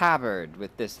fine tabard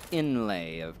with this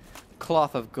inlay of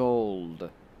cloth of gold.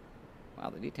 Wow,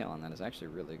 the detail on that is actually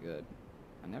really good.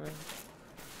 I never...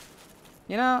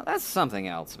 You know, that's something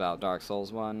else about Dark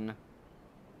Souls 1.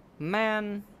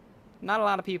 Man, not a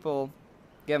lot of people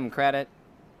give them credit,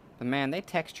 but man, they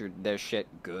textured their shit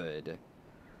good.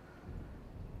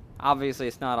 Obviously,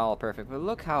 it's not all perfect, but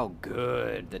look how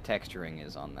good the texturing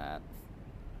is on that.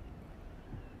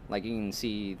 Like, you can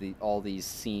see all these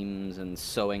seams and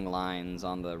sewing lines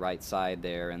on the right side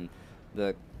there, and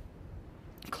the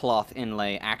cloth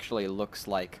inlay actually looks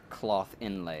like cloth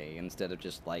inlay instead of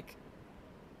just, like,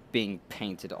 being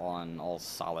painted on all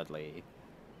solidly.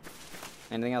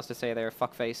 Anything else to say there,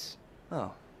 fuckface?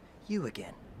 Oh, you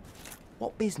again.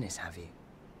 What business have you?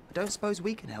 I don't suppose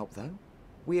we can help, though.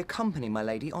 We accompany my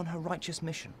lady on her righteous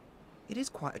mission. It is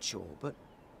quite a chore, but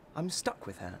I'm stuck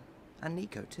with her. And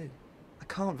Nico, too. I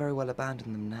can't very well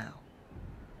abandon them now.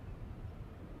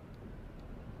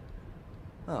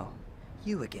 Oh,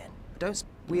 you again.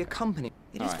 We accompany...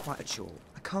 It is quite a chore.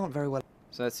 I can't very well...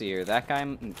 So let's see here. That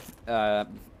guy,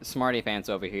 Smarty Pants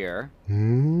over here.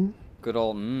 Good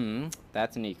old,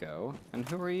 that's Nico. And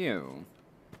who are you?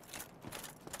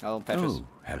 Oh, Petrus. Oh,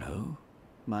 hello.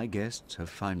 My guests have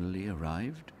finally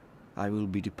arrived. I will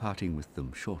be departing with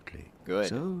them shortly. Good.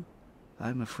 So,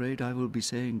 I'm afraid I will be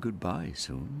saying goodbye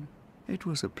soon. It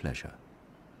was a pleasure.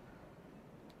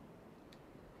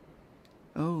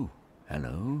 Oh,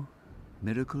 hello.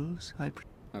 Miracles,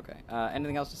 Okay,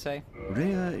 anything else to say?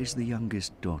 Rhea is the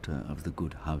youngest daughter of the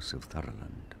good house of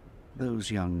Thurland. Those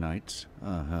young knights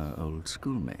are her old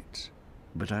schoolmates.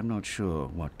 But I'm not sure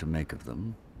what to make of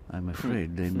them. I'm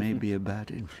afraid they may be a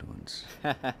bad influence.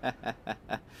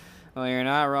 Well, you're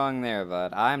not wrong there,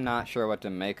 bud. I'm not sure what to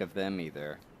make of them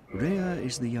either. Rhea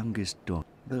is the youngest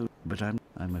daughter, but I'm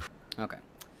Okay.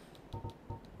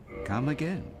 Come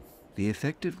again. The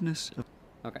effectiveness of...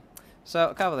 Okay. So,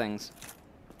 a couple things.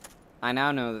 I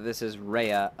now know that this is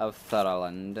Rhea of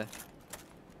Thurland.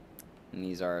 And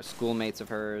these are schoolmates of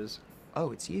hers.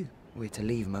 Oh, it's you. We're to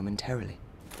leave momentarily.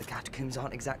 The catacombs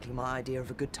aren't exactly my idea of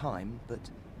a good time, but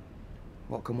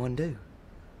what can one do?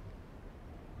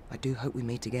 I do hope we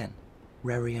meet again.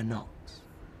 Raria Nox.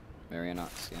 Raria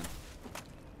Nox, yeah.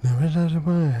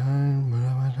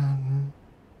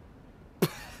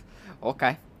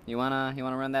 Okay. You wanna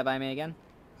run that by me again?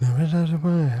 Raria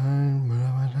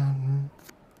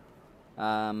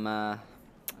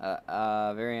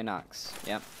Nox.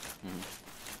 Yep.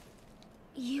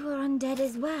 You are undead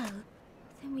as well.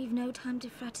 Then we've no time to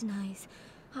fraternize.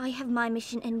 I have my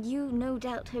mission and you no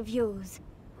doubt have yours.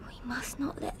 We must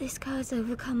not let this curse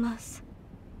overcome us.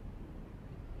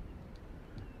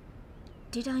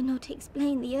 Did I not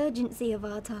explain the urgency of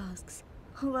our tasks?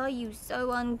 Or are you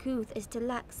so uncouth as to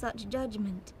lack such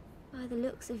judgment? By the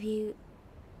looks of you,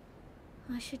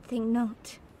 I should think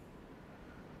not.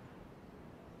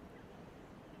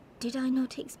 Did I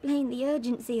not explain the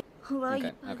urgency? Or are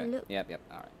you by the look? Yep,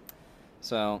 alright.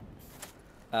 So,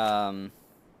 as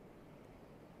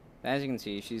you can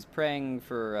see, she's praying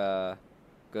for,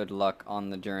 good luck on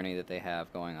the journey that they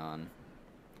have going on.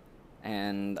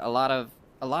 And a lot of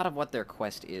what their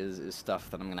quest is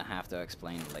stuff that I'm gonna have to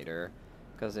explain later,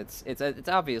 because it's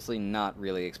obviously not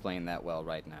really explained that well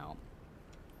right now.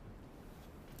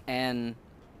 And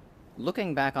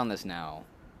looking back on this now,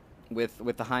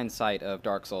 with the hindsight of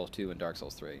Dark Souls 2 and Dark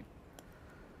Souls 3,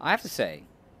 I have to say,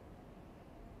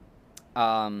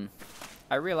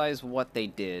 I realize what they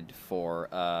did for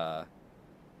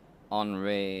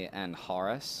Henri and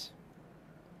Horace.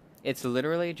 It's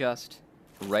literally just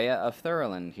Rhea of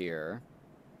Thurland here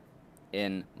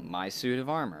in my suit of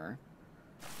armor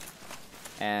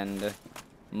and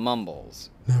Mumbles.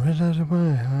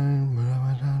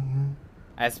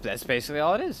 That's basically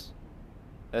all it is.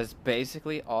 That's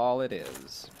basically all it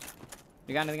is.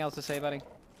 You got anything else to say, buddy?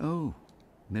 Oh,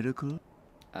 miracle?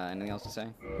 Anything else to say?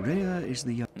 Rhea is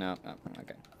the young... No,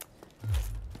 okay.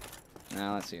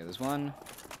 Now, let's see. There's one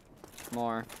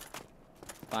more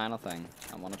final thing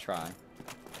I want to try.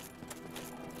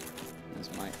 This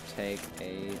might take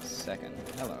a second.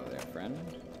 Hello there, friend.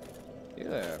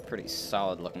 You're a pretty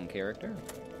solid-looking character.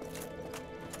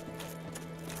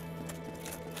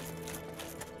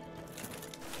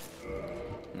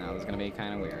 Now, this is going to be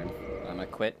kind of weird. I'm going to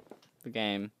quit the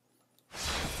game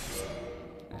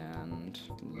and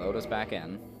load us back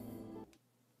in.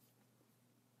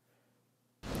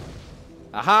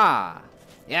 Aha!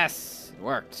 Yes! It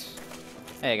worked.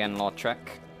 Hey again, Lautrec.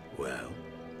 Well,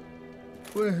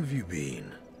 where have you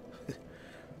been?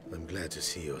 I'm glad to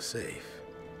see you're safe.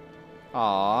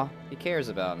 Aw, he cares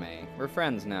about me. We're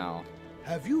friends now.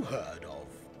 Have you heard of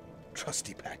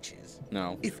Trusty Patches?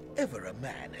 No. If ever a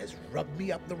man has rubbed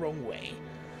me up the wrong way,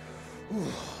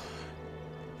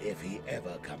 if he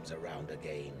ever comes around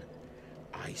again,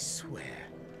 I swear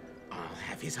I'll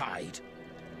have his hide.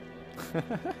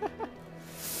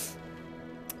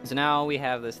 So now we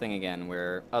have this thing again,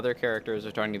 where other characters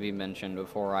are starting to be mentioned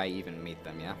before I even meet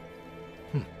them, yeah?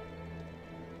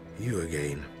 You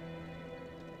again.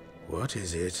 What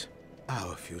is it?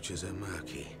 Our futures are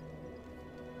murky.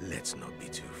 Let's not be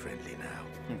too friendly now.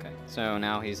 Okay, so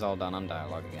now he's all done on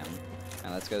dialogue again.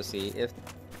 And let's go see if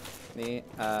the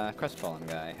crestfallen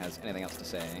guy has anything else to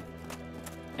say.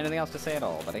 Anything else to say at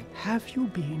all, buddy? Have you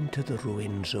been to the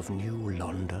ruins of New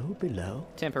Londo below?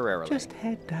 Temporarily. Just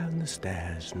head down the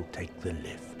stairs and take the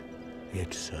lift.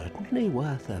 It's certainly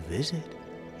worth a visit,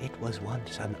 It was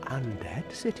once an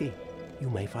undead city. You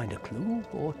may find a clue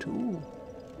or two,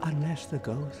 unless the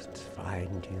ghosts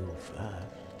find you first.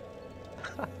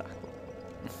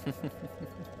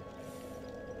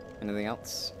 Anything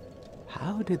else?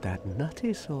 How did that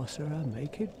nutty sorcerer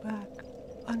make it back?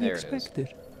 There it is.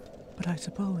 Unexpected. But I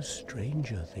suppose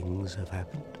stranger things have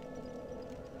happened.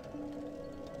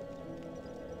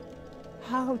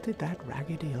 How did that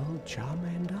raggedy old chum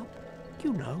end up?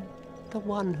 You know, the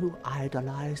one who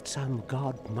idolized some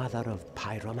godmother of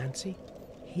pyromancy.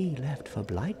 He left for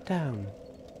Blighttown,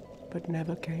 but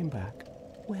never came back.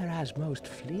 Whereas most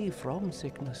flee from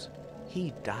sickness,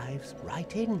 he dives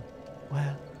right in.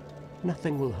 Well,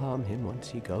 nothing will harm him once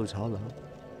he goes hollow.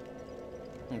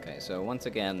 Okay, so once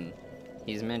again,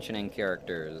 he's mentioning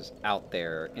characters out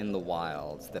there in the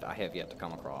wilds that I have yet to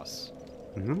come across.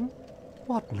 Hmm?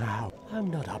 What now? I'm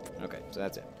not up. Okay, so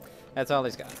that's it. That's all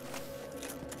he's got.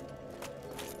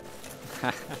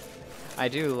 I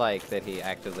do like that he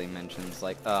actively mentions,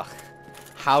 like, ugh,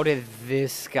 how did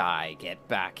this guy get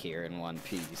back here in one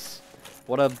piece?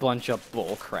 What a bunch of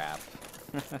bullcrap.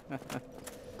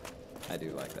 I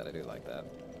do like that, I do like that.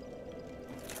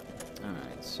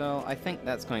 Alright, so I think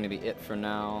that's going to be it for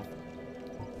now.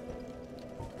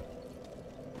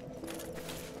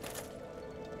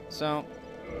 So,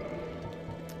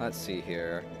 let's see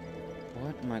here.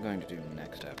 What am I going to do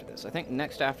next after this? I think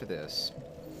next after this,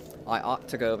 I ought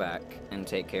to go back and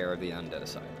take care of the Undead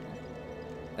Asylum.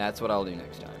 That's what I'll do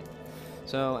next time.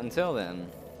 So, until then,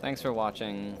 thanks for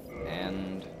watching,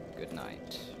 and good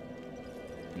night.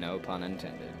 No pun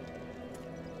intended.